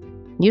Ocarina.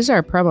 Use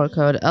our promo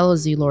code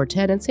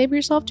LZLore10 and save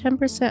yourself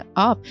 10%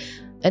 off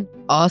an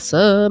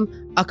awesome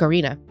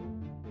ocarina.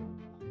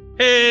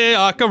 Hey,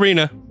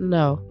 Ocarina.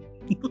 No.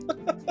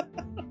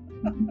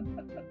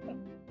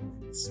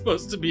 It's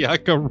supposed to be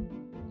ocarina.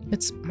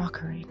 It's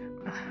Macarena.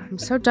 I'm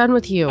so done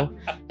with you.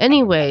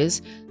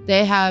 Anyways,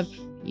 they have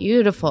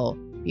beautiful,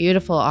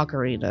 beautiful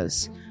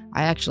ocarinas.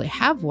 I actually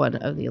have one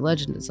of the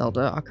Legend of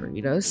Zelda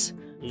ocarinas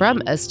from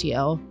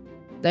STL.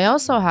 They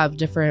also have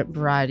different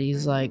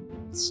varieties like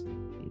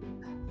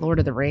Lord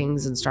of the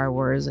Rings and Star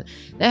Wars.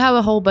 They have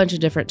a whole bunch of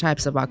different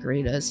types of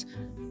ocarinas.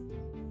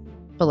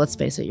 But let's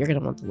face it, you're going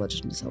to want the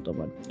Legend of Zelda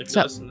one. If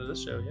you listen to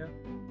this show, yeah.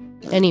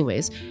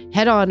 Anyways,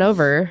 head on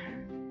over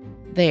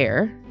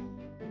there.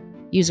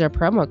 Use our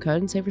promo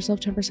code and save yourself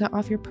 10%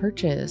 off your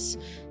purchase.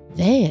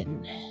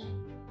 Then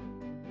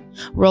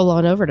roll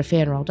on over to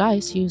FanRoll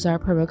Dice. Use our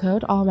promo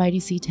code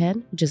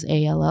AllMightyC10, which is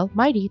ALL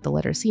Mighty, the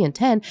letter C and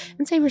 10,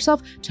 and save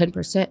yourself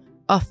 10%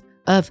 off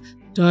of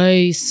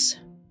dice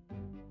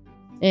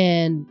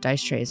and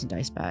dice trays and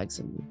dice bags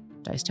and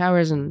dice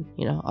towers and,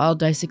 you know, all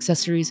dice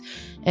accessories.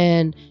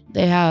 And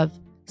they have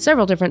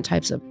several different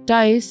types of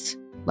dice,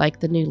 like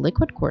the new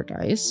liquid core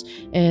dice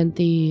and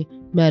the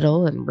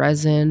metal and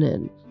resin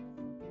and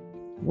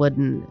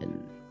wooden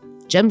and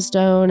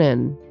gemstone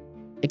and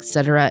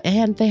etc.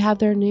 And they have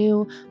their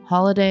new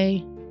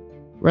holiday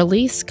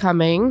release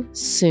coming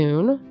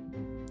soon,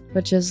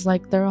 which is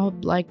like they're all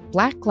like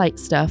blacklight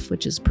stuff,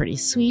 which is pretty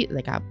sweet.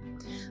 They got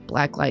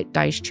blacklight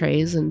dice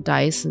trays and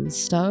dice and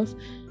stuff.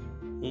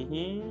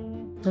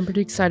 I'm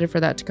pretty excited for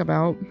that to come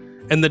out.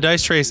 And the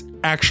dice trays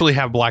actually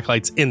have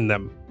blacklights in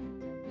them.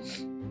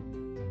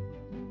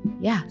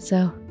 Yeah,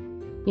 so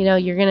you know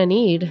you're gonna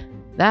need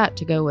that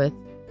to go with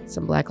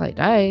some blacklight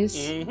dice.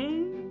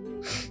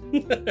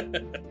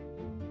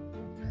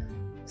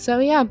 So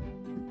yeah,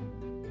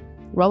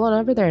 roll on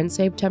over there and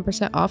save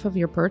 10% off of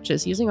your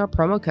purchase using our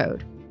promo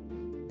code.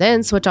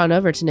 Then switch on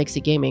over to Nixie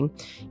Gaming.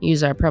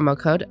 Use our promo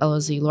code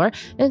LOZLore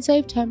and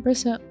save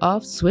 10%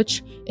 off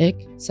Switch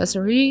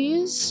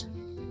accessories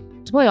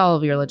to play all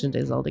of your Legend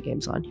of Zelda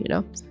games on, you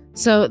know.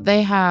 So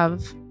they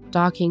have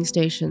docking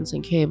stations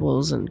and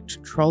cables and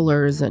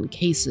controllers and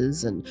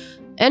cases and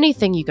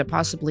anything you could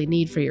possibly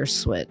need for your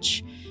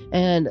Switch.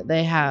 And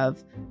they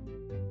have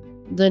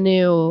the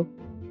new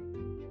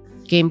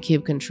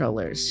GameCube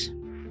controllers,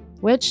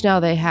 which now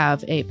they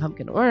have a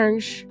pumpkin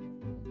orange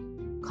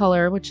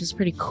color, which is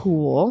pretty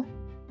cool.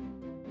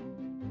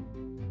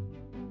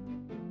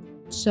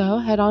 So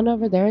head on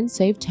over there and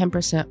save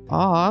 10%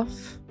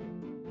 off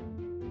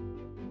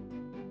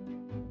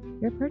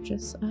your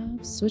purchase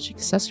of Switch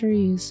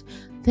accessories.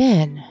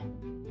 Then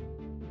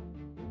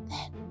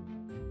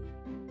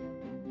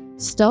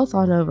stealth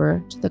on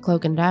over to the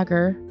Cloak and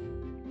Dagger.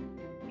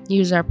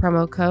 Use our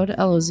promo code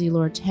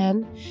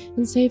LOZLore10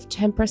 and save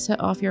 10%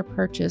 off your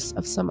purchase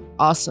of some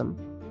awesome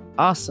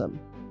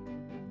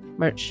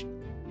merch.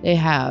 They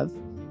have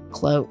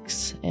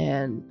cloaks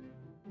and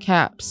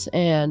caps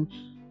and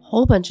a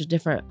whole bunch of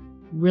different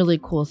really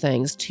cool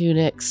things,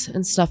 tunics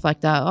and stuff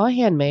like that, all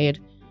handmade.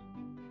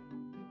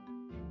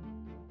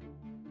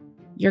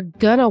 You're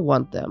gonna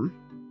want them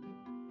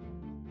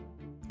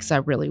because I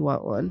really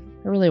want one.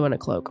 I really want a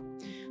cloak.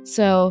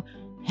 So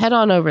head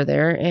on over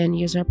there and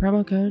use our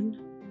promo code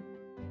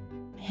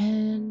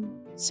and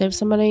save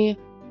some money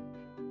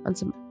on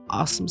some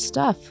awesome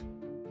stuff.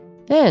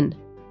 Then,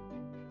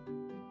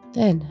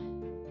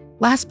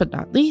 last but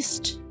not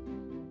least,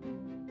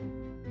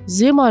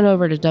 zoom on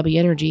over to W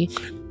Energy.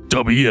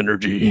 W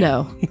Energy.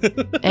 No.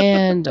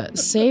 And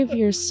save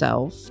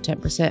yourself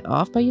 10%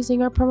 off by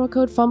using our promo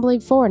code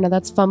Fumbling4. Now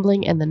that's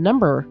fumbling and the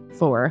number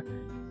 4.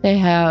 They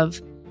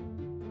have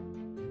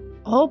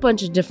a whole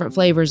bunch of different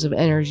flavors of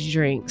energy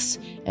drinks.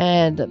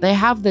 And they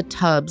have the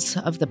tubs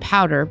of the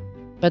powder,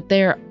 but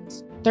they're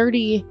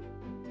 30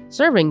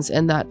 servings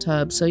in that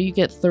tub. So you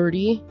get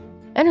 30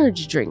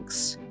 energy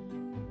drinks.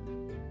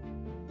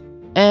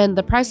 And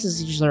the price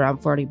is usually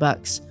around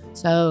 $40.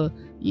 So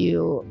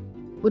you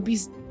would be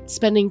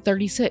spending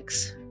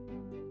 36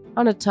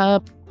 on a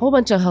tub. Whole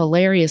bunch of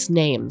hilarious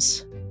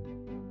names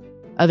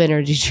of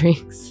energy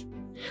drinks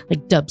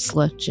like Dub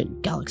Sludge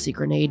and Galaxy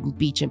Grenade and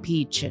Beach and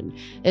Peach. And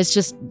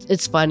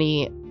it's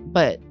funny,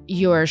 but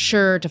you're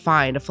sure to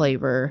find a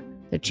flavor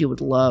that you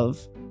would love.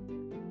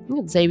 You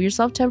can save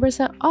yourself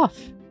 10% off.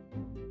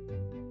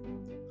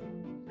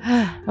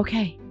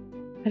 Okay,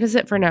 that is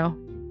it for now.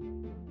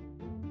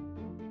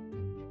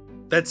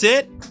 That's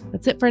it?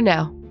 That's it for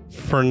now.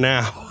 For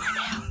now.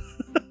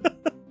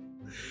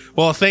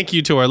 Well, thank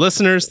you to our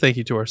listeners. Thank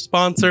you to our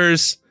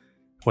sponsors.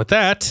 With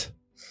that,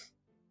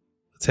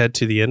 let's head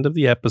to the end of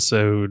the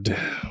episode.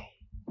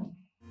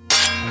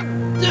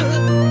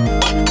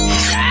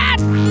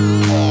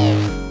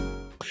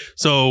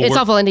 So it's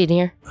awful ending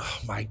here. Oh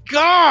my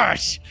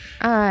gosh!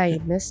 I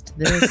missed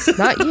this.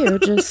 Not you,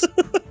 just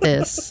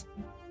this.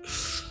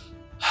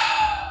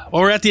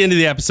 Well, we're at the end of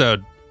the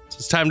episode. So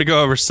it's time to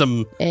go over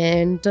some...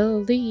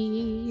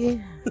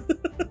 Endily.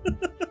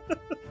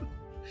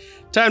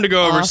 Time to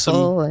go over some...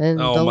 Endily.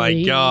 Oh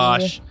my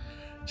gosh.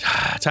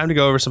 Time to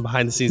go over some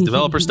behind-the-scenes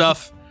developer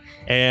stuff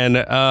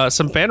and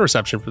some fan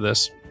reception for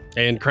this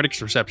and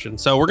critics reception.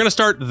 So we're going to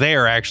start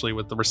there, actually,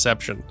 with the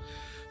reception.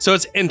 So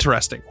it's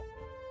interesting.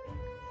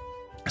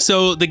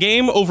 So the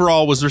game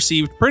overall was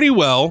received pretty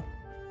well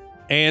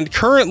and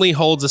currently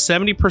holds a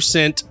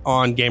 70%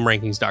 on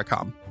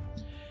GameRankings.com.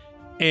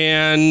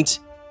 And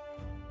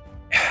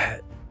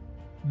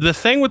the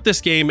thing with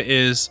this game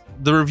is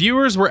the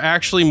reviewers were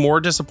actually more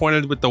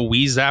disappointed with the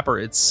Wii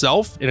Zapper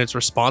itself and its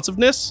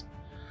responsiveness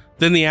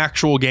than the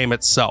actual game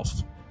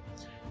itself.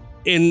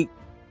 And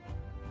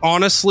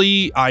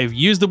honestly, I've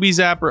used the Wii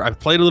Zapper. I've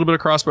played a little bit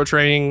of Crossbow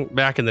Training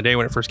back in the day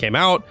when it first came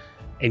out.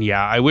 And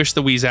yeah, I wish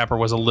the Wii Zapper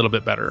was a little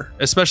bit better,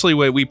 especially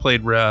when we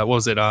played,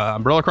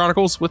 Umbrella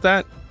Chronicles with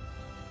that.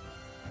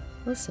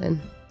 Listen,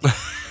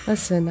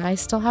 I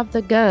still have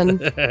the gun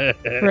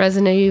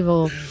Resident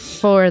Evil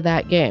for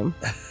that game.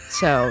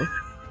 So,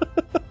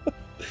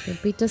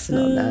 don't be dissing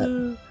on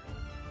that.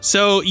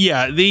 So,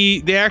 yeah,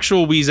 the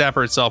actual Wii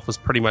Zapper itself was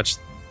pretty much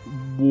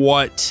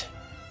what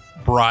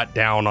brought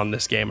down on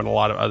this game and a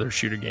lot of other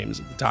shooter games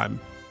at the time.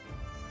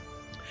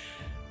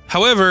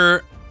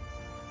 However,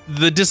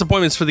 the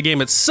disappointments for the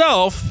game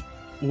itself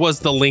was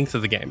the length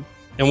of the game.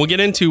 And we'll get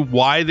into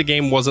why the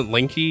game wasn't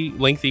lengthy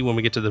when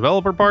we get to the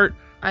developer part.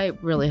 I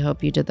really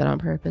hope you did that on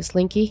purpose,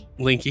 Linky.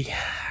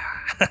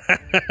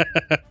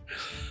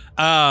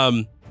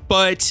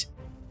 But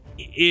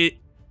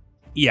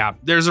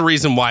there's a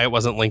reason why it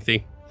wasn't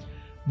lengthy.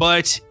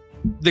 But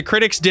the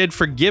critics did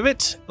forgive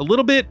it a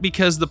little bit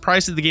because the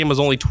price of the game was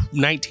only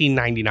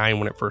 $19.99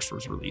 when it first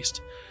was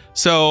released.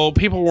 So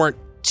people weren't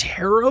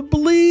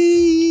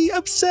terribly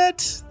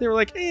upset. They were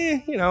like,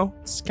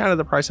 it's kind of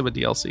the price of a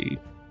DLC.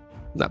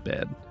 Not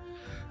bad.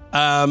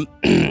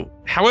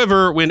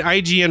 However, when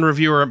IGN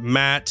reviewer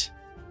Matt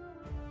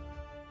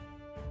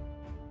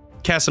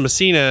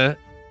Casamassina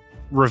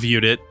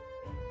reviewed it,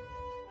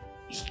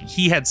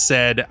 he had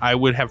said, I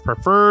would have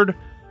preferred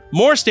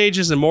more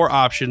stages and more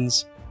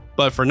options,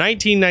 but for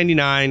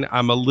 $19.99,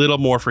 I'm a little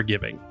more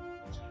forgiving.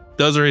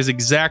 Those are his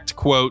exact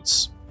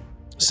quotes.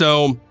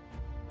 So,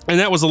 and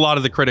that was a lot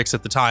of the critics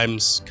at the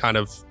time's kind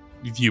of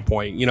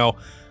viewpoint.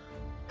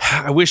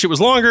 I wish it was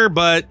longer,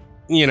 but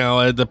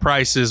the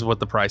price is what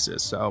the price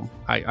is. So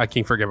I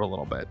can forgive a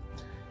little bit.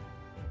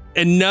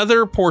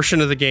 Another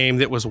portion of the game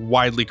that was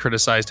widely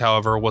criticized,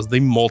 however, was the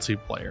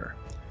multiplayer.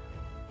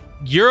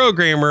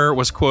 Eurogamer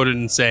was quoted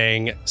in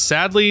saying,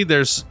 sadly,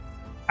 there's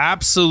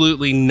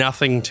absolutely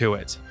nothing to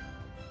it.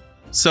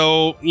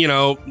 So,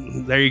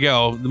 there you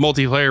go. The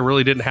multiplayer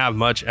really didn't have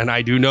much. And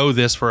I do know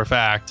this for a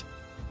fact,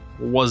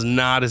 was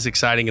not as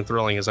exciting and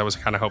thrilling as I was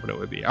kind of hoping it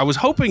would be. I was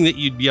hoping that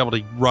you'd be able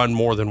to run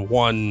more than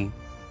one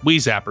Wii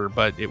Zapper,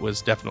 but it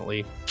was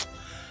definitely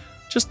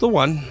just the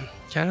one.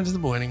 Kind of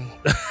disappointing.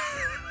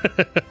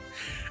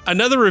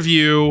 Another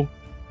review,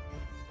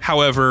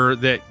 however,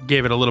 that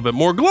gave it a little bit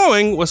more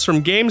glowing was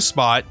from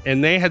GameSpot,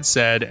 and they had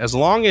said, as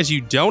long as you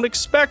don't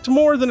expect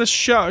more than a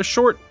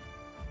short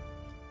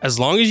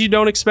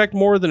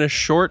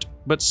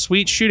but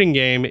sweet shooting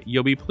game,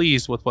 you'll be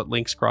pleased with what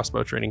Link's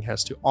Crossbow Training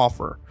has to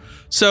offer.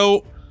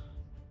 So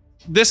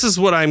this is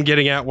what I'm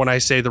getting at when I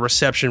say the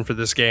reception for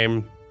this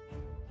game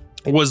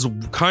was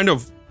kind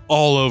of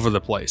all over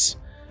the place.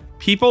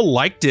 People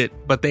liked it,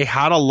 but they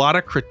had a lot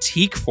of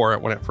critique for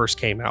it when it first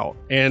came out.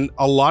 And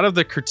a lot of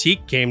the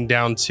critique came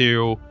down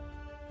to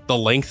the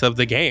length of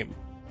the game.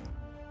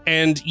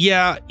 And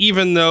yeah,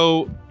 even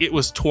though it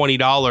was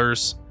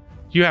 $20,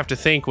 you have to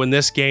think when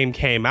this game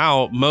came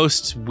out,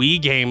 most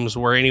Wii games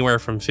were anywhere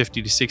from $50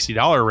 to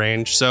 $60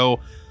 range. So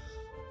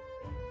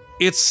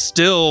it's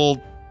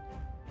still,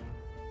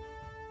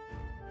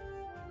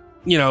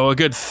 a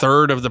good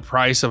third of the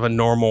price of a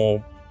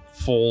normal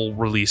full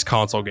release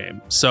console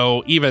game.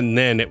 So even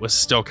then it was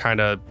still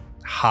kind of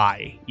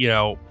high.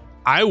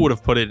 I would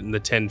have put it in the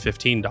 $10,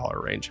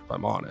 $15 range if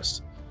I'm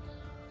honest.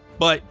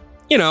 But,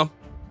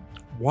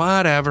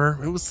 whatever.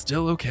 It was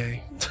still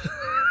okay.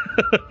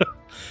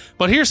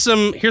 But here's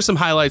some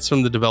highlights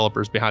from the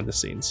developers behind the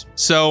scenes.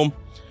 So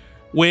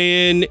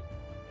when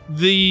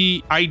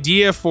the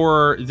idea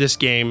for this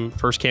game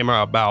first came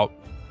about,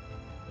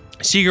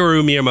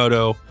 Shigeru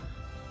Miyamoto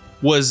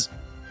was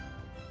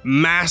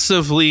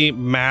massively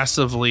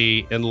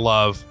in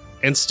love,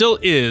 and still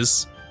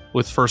is,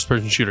 with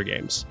first-person shooter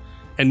games.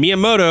 And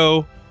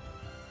Miyamoto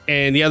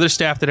and the other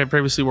staff that had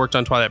previously worked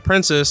on Twilight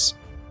Princess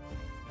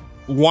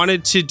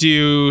wanted to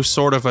do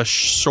sort of a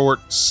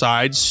short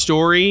side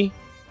story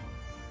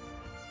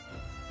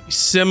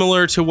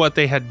similar to what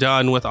they had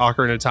done with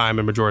Ocarina of Time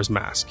and Majora's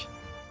Mask.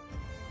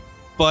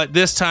 But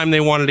this time they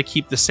wanted to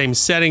keep the same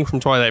setting from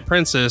Twilight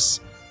Princess,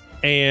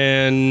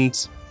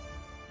 and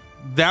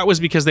that was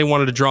because they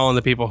wanted to draw on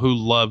the people who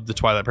loved the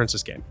Twilight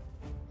Princess game.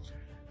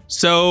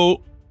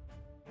 So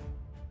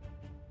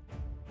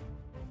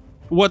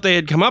what they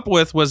had come up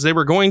with was they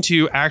were going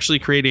to actually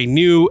create a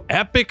new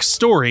epic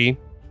story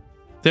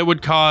that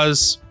would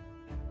cause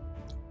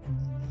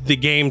the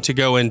game to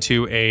go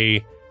into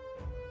a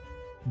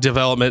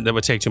development that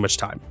would take too much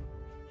time.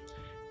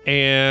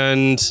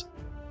 And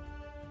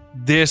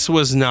this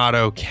was not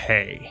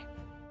okay.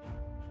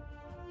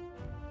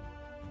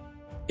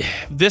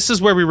 This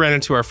is where we ran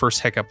into our first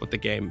hiccup with the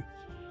game.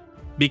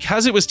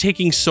 Because it was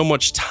taking so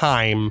much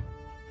time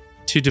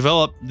to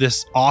develop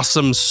this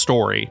awesome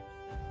story,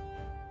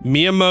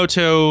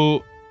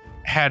 Miyamoto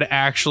had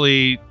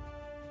actually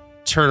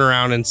turned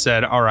around and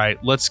said, all right,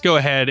 let's go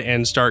ahead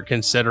and start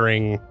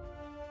considering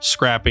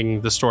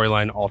scrapping the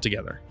storyline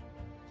altogether.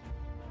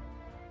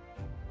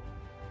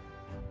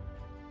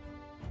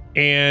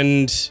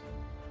 And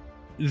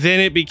then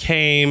it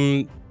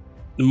became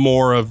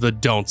more of the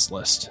don'ts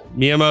list.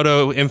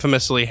 Miyamoto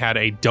infamously had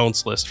a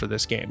don'ts list for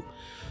this game.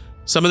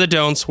 Some of the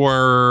don'ts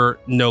were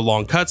no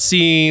long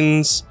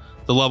cutscenes,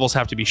 the levels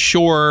have to be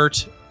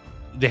short,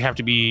 they have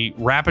to be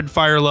rapid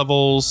fire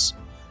levels,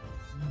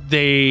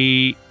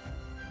 they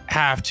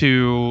have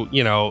to,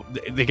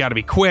 they got to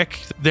be quick,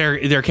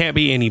 there can't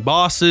be any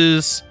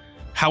bosses.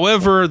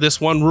 However, this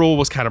one rule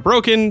was kind of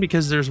broken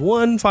because there's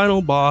one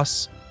final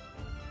boss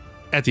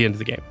at the end of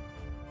the game.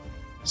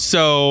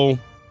 So,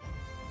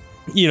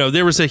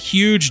 there was a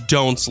huge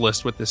don'ts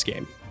list with this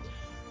game.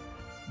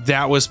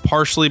 That was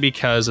partially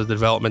because of the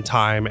development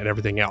time and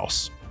everything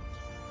else.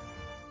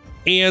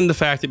 And the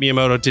fact that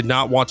Miyamoto did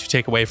not want to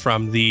take away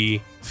from the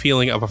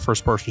feeling of a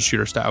first-person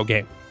shooter style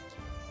game.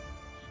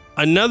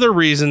 Another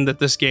reason that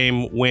this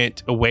game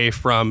went away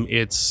from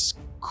its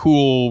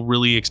cool,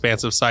 really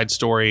expansive side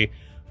story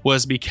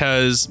was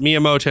because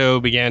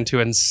Miyamoto began to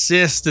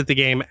insist that the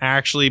game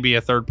actually be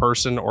a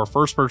third-person or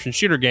first-person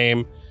shooter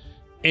game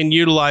and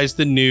utilize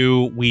the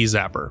new Wii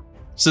Zapper.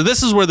 So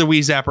this is where the Wii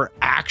Zapper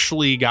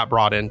actually got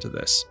brought into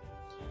this.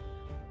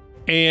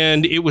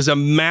 And it was a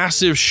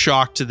massive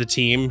shock to the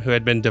team who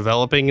had been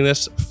developing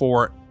this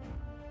for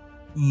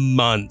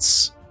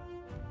months.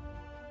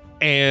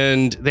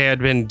 And they had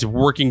been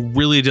working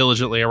really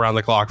diligently around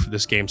the clock for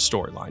this game's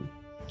storyline.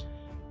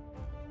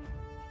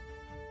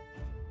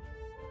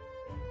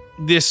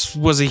 This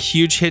was a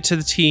huge hit to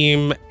the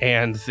team,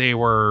 and they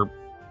were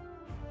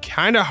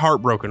kind of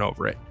heartbroken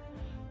over it.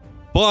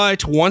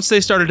 But once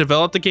they started to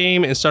develop the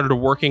game and started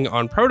working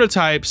on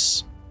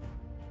prototypes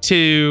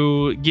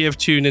to give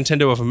to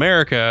Nintendo of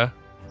America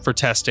for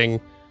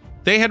testing,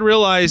 they had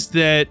realized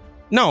that,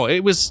 no, it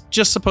was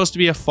just supposed to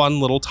be a fun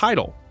little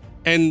title.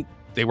 And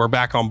they were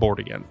back on board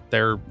again.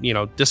 Their,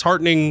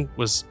 disheartening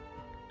was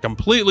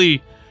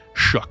completely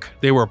shook.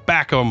 They were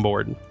back on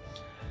board.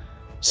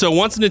 So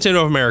once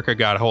Nintendo of America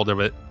got a hold of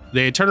it,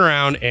 they turned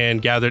around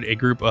and gathered a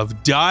group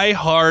of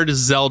die-hard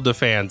Zelda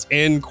fans,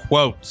 in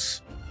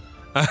quotes.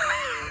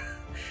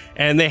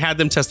 And they had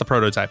them test the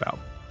prototype out.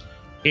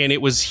 And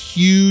it was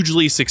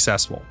hugely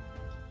successful.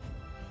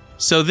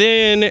 So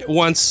then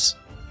once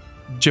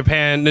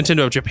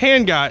Nintendo of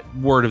Japan got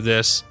word of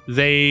this,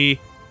 they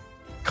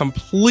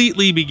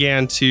completely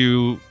began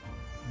to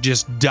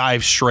just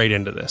dive straight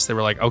into this. They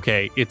were like,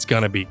 okay, it's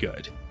gonna be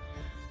good.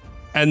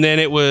 And then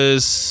it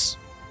was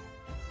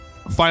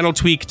final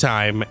tweak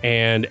time,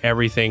 and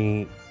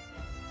everything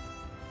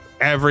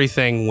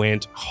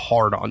went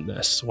hard on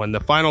this. When the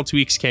final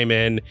tweaks came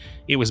in,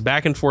 it was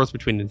back and forth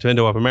between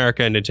Nintendo of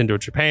America and Nintendo of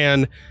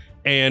Japan.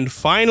 And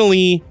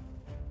finally,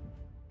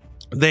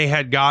 they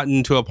had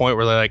gotten to a point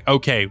where they're like,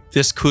 okay,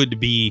 this could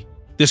be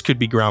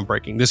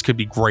groundbreaking. This could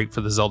be great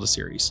for the Zelda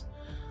series.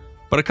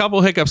 But a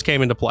couple hiccups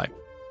came into play.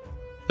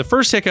 The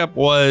first hiccup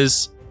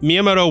was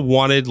Miyamoto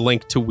wanted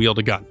Link to wield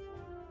a gun,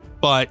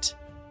 but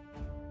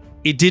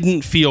it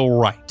didn't feel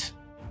right.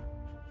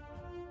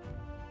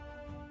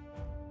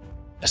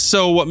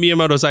 So what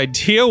Miyamoto's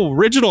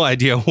original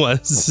idea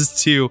was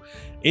is to,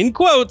 in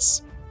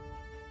quotes,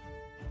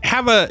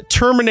 have a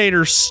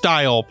Terminator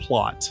style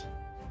plot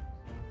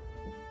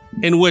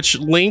in which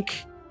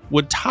Link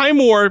would time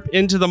warp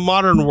into the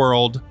modern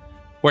world,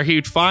 where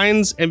he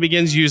finds and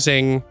begins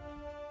using,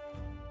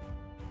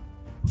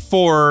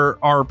 for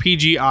our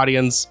PG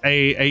audience,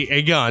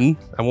 a gun.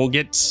 I won't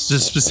get to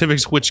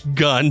specifics which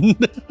gun.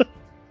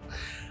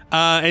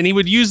 And he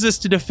would use this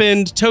to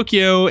defend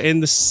Tokyo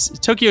in the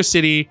Tokyo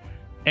City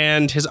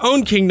and his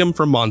own kingdom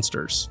from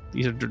monsters.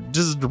 These are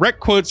just direct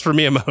quotes from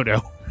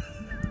Miyamoto.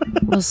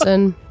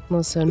 Listen.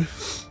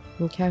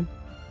 Okay.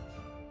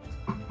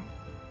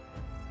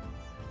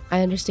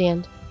 I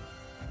understand.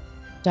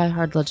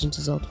 Die-hard Legend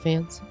of Zelda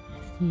fans.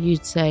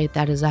 You'd say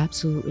that is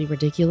absolutely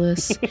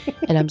ridiculous,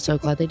 and I'm so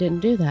glad they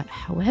didn't do that.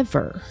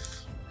 However,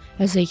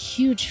 as a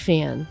huge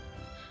fan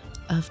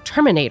of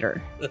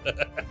Terminator,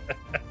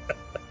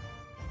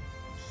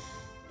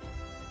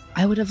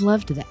 I would have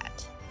loved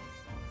that.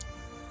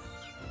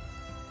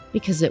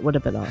 Because it would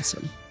have been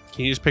awesome.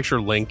 Can you just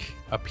picture Link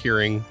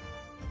appearing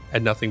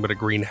at nothing but a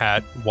green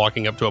hat,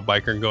 walking up to a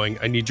biker and going,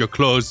 I need your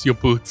clothes, your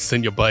boots,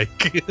 and your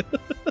bike.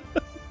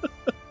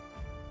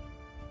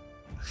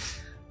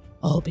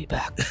 I'll be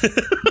back.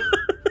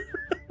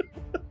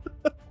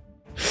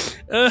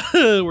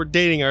 We're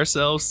dating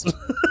ourselves.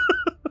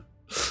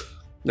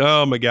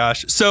 Oh my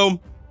gosh. So,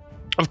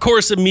 of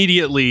course,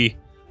 immediately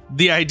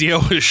the idea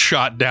was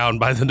shot down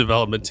by the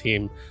development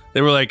team.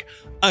 They were like,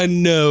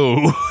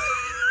 no.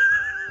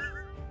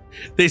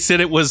 They said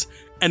it was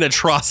an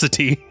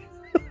atrocity.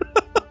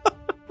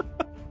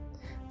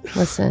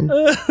 Listen,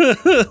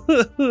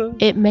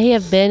 it may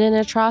have been an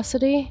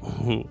atrocity,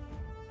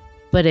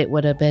 but it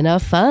would have been a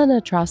fun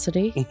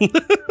atrocity.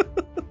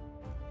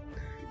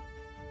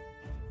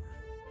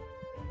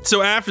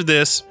 So after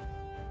this,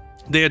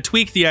 They had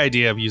tweaked the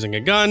idea of using a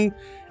gun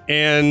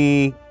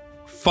and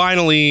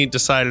finally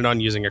decided on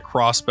using a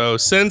crossbow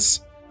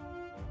since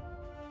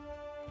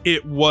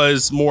it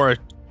was more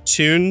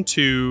attuned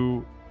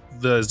to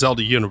the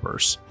Zelda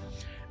universe.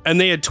 And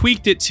they had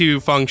tweaked it to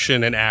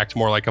function and act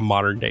more like a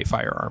modern day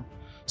firearm.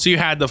 So you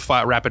had the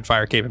rapid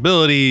fire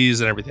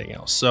capabilities and everything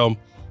else. So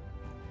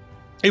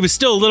it was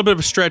still a little bit of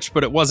a stretch,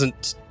 but it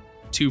wasn't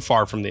too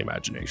far from the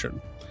imagination.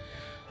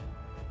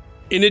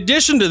 In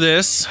addition to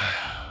this,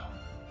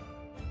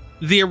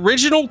 the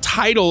original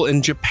title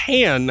in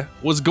Japan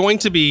was going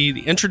to be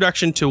the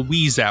introduction to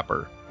Wii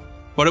Zapper,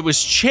 but it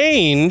was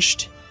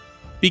changed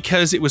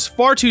because it was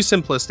far too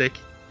simplistic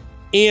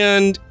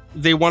and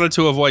they wanted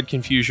to avoid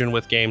confusion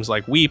with games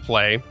like Wii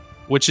Play,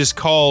 which is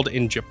called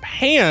in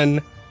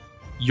Japan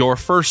Your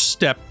First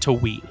Step to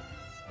Wii.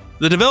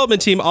 The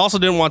development team also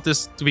didn't want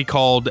this to be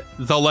called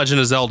The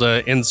Legend of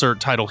Zelda insert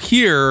title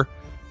here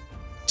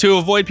to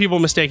avoid people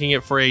mistaking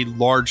it for a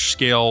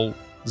large-scale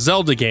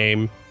Zelda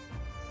game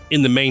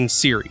in the main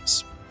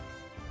series.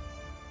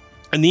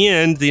 In the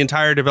end, the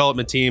entire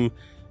development team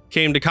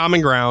came to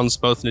common grounds,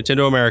 both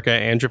Nintendo America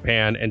and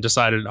Japan, and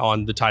decided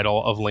on the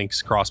title of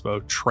Link's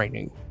Crossbow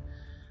Training.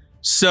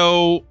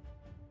 So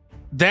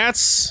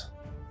that's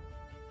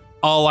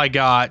all I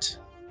got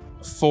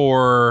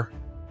for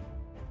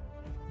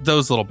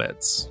those little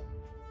bits.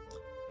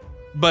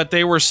 But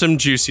they were some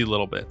juicy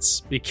little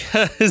bits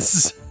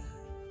because,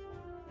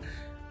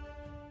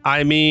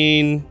 I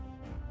mean,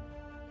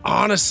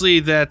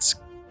 honestly, that's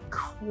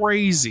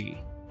crazy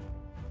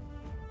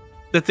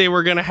that they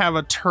were going to have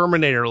a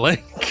Terminator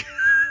Link.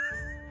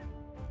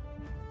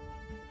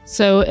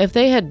 So if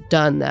they had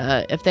done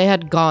that, if they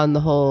had gone the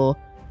whole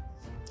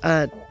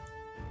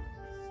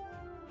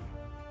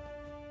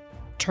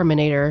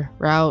Terminator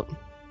route,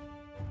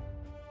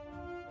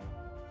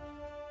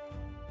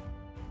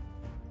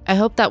 I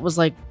hope that was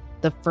like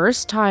the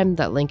first time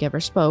that Link ever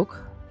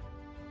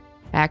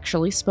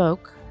actually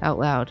spoke out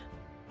loud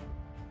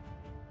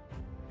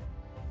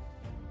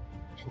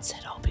and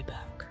said, "I'll be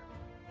back."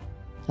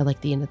 I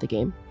like the end of the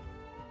game.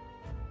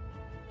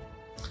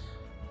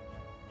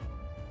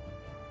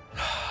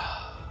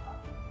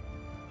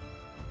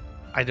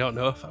 I don't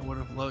know if I would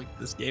have liked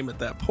this game at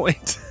that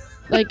point.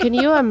 Like, can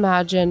you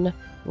imagine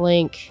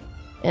Link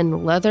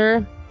in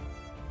leather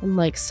and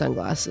like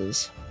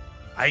sunglasses?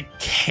 I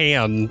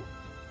can,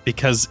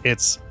 because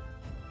it's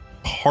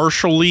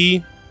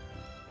partially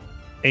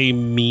a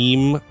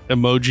meme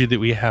emoji that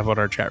we have on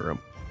our chat room.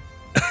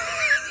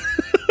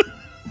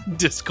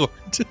 Discord.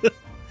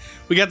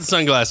 We got the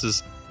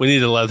sunglasses. We need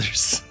the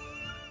leathers.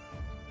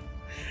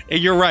 And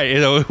you're right.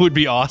 You know, it would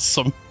be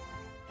awesome.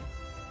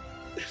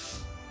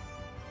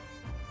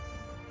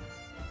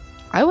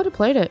 I would have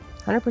played it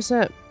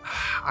 100%.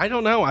 I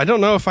don't know. I don't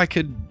know if I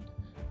could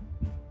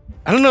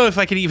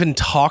even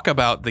talk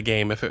about the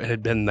game if it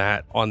had been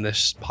that on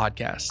this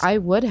podcast. I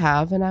would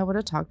have, and I would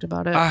have talked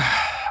about it.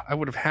 I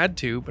would have had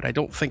to, but I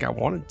don't think I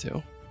wanted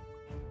to.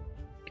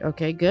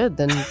 Okay, good.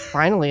 Then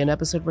finally an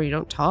episode where you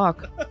don't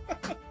talk.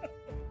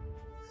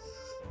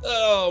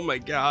 Oh my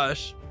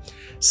gosh.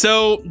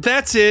 So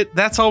that's it.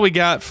 That's all we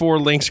got for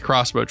Link's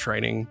Crossbow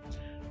Training.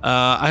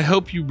 I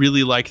hope you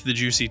really like the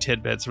juicy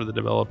tidbits for the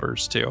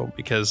developers too,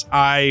 because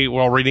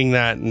while reading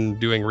that and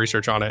doing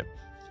research on it,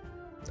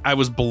 I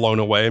was blown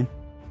away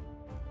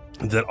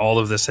that all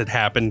of this had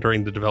happened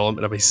during the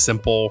development of a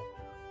simple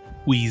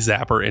Wii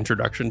Zapper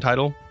introduction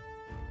title.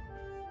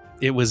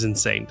 It was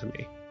insane to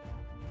me.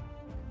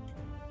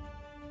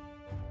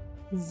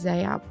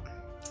 Zap.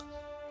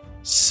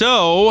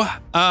 So,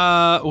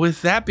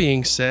 with that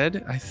being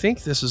said, I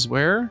think this is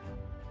where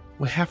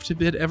we have to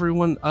bid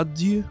everyone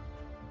adieu.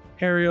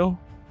 Ariel,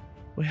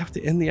 we have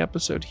to end the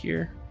episode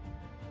here.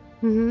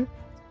 Mm-hmm.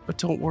 But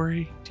don't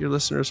worry, dear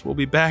listeners, we'll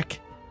be back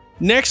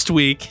next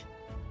week.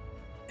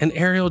 And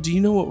Ariel, do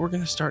you know what we're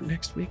going to start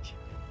next week?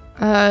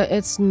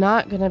 It's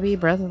not going to be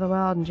Breath of the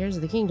Wild and Tears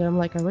of the Kingdom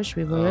like I wish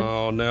we would.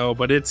 Oh no,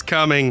 but it's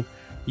coming.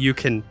 You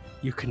can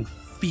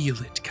feel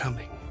it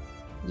coming.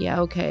 Yeah,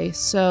 okay.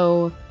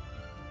 So,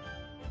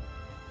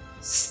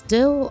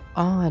 still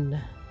on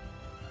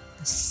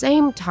the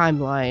same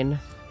timeline.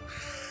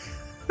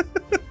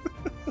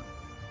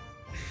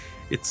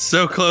 It's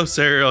so close,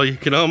 Ariel. You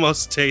can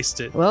almost taste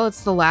it. Well,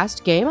 it's the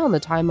last game on the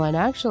timeline,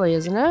 actually,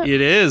 isn't it?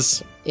 It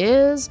is.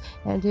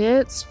 And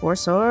it's Four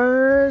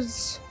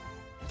Swords.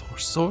 Four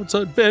Swords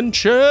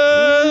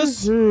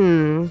Adventures.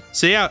 Mm-hmm.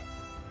 So yeah,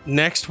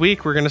 next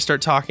week we're going to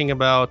start talking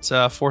about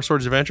Four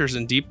Swords Adventures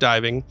and deep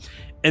diving.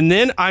 And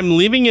then I'm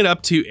leaving it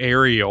up to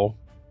Ariel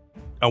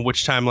on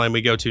which timeline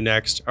we go to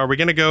next. Are we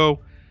going to go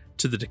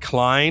to the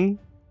Decline?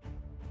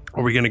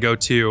 Are we going to go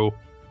to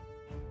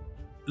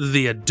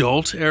the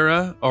adult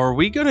era? Or are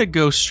we going to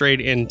go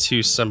straight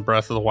into some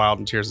Breath of the Wild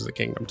and Tears of the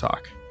Kingdom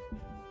talk?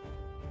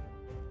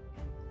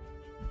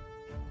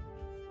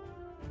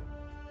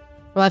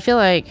 Well, I feel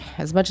like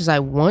as much as I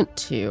want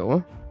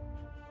to,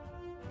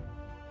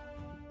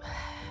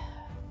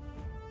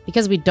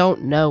 because we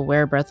don't know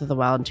where Breath of the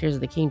Wild and Tears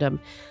of the Kingdom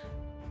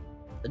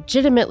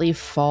legitimately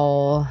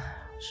fall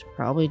Should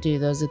probably do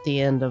those at the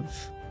end of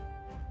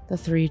the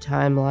 3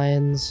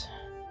 timelines.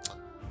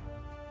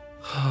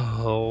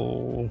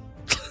 Oh.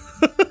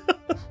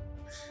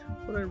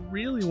 But I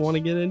really want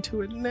to get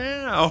into it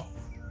now.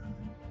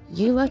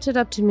 You left it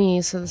up to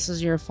me, so this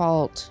is your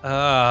fault.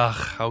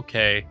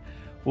 Okay.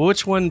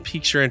 Which one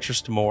piques your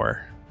interest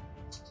more?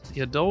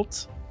 The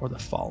adult or the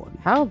fallen?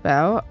 How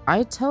about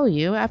I tell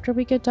you after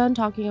we get done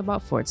talking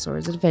about Fort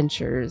Soar's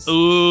adventures?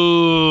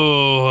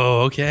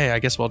 Ooh, okay. I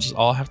guess we'll just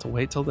all have to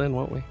wait till then,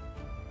 won't we?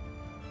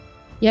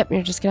 Yep,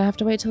 you're just gonna have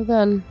to wait till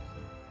then.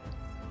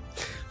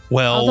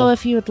 Well... Although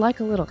if you would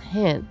like a little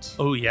hint...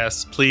 Oh,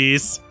 yes,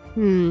 please.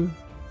 Is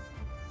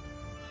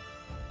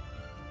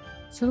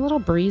it a little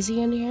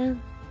breezy in here?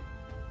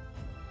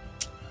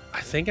 I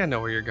think I know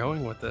where you're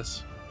going with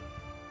this.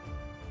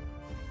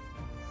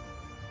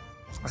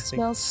 It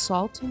smells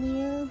salt in the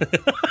air.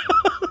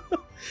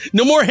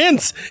 No more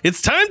hints.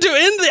 It's time to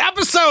end the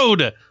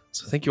episode.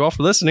 So thank you all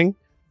for listening.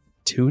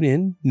 Tune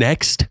in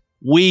next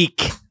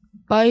week.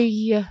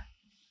 Bye.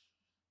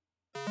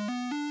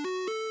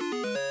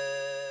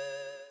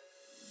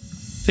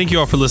 Thank you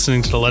all for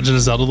listening to the Legend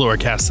of Zelda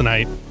Lorecast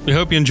tonight. We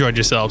hope you enjoyed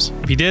yourselves.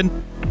 If you did,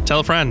 tell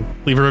a friend,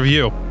 leave a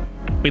review.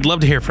 We'd love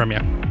to hear from you.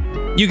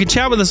 You can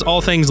chat with us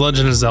all things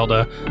Legend of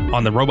Zelda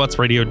on the Robots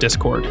Radio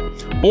Discord,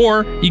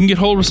 or you can get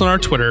hold of us on our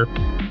Twitter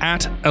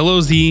at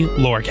LOZ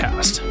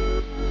Lorecast.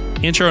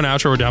 Intro and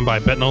outro were done by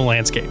Betnal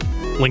Landscape.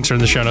 Links are in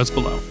the show notes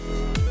below.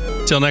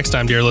 Till next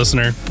time, dear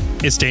listener,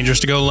 it's dangerous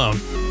to go alone.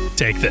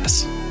 Take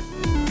this.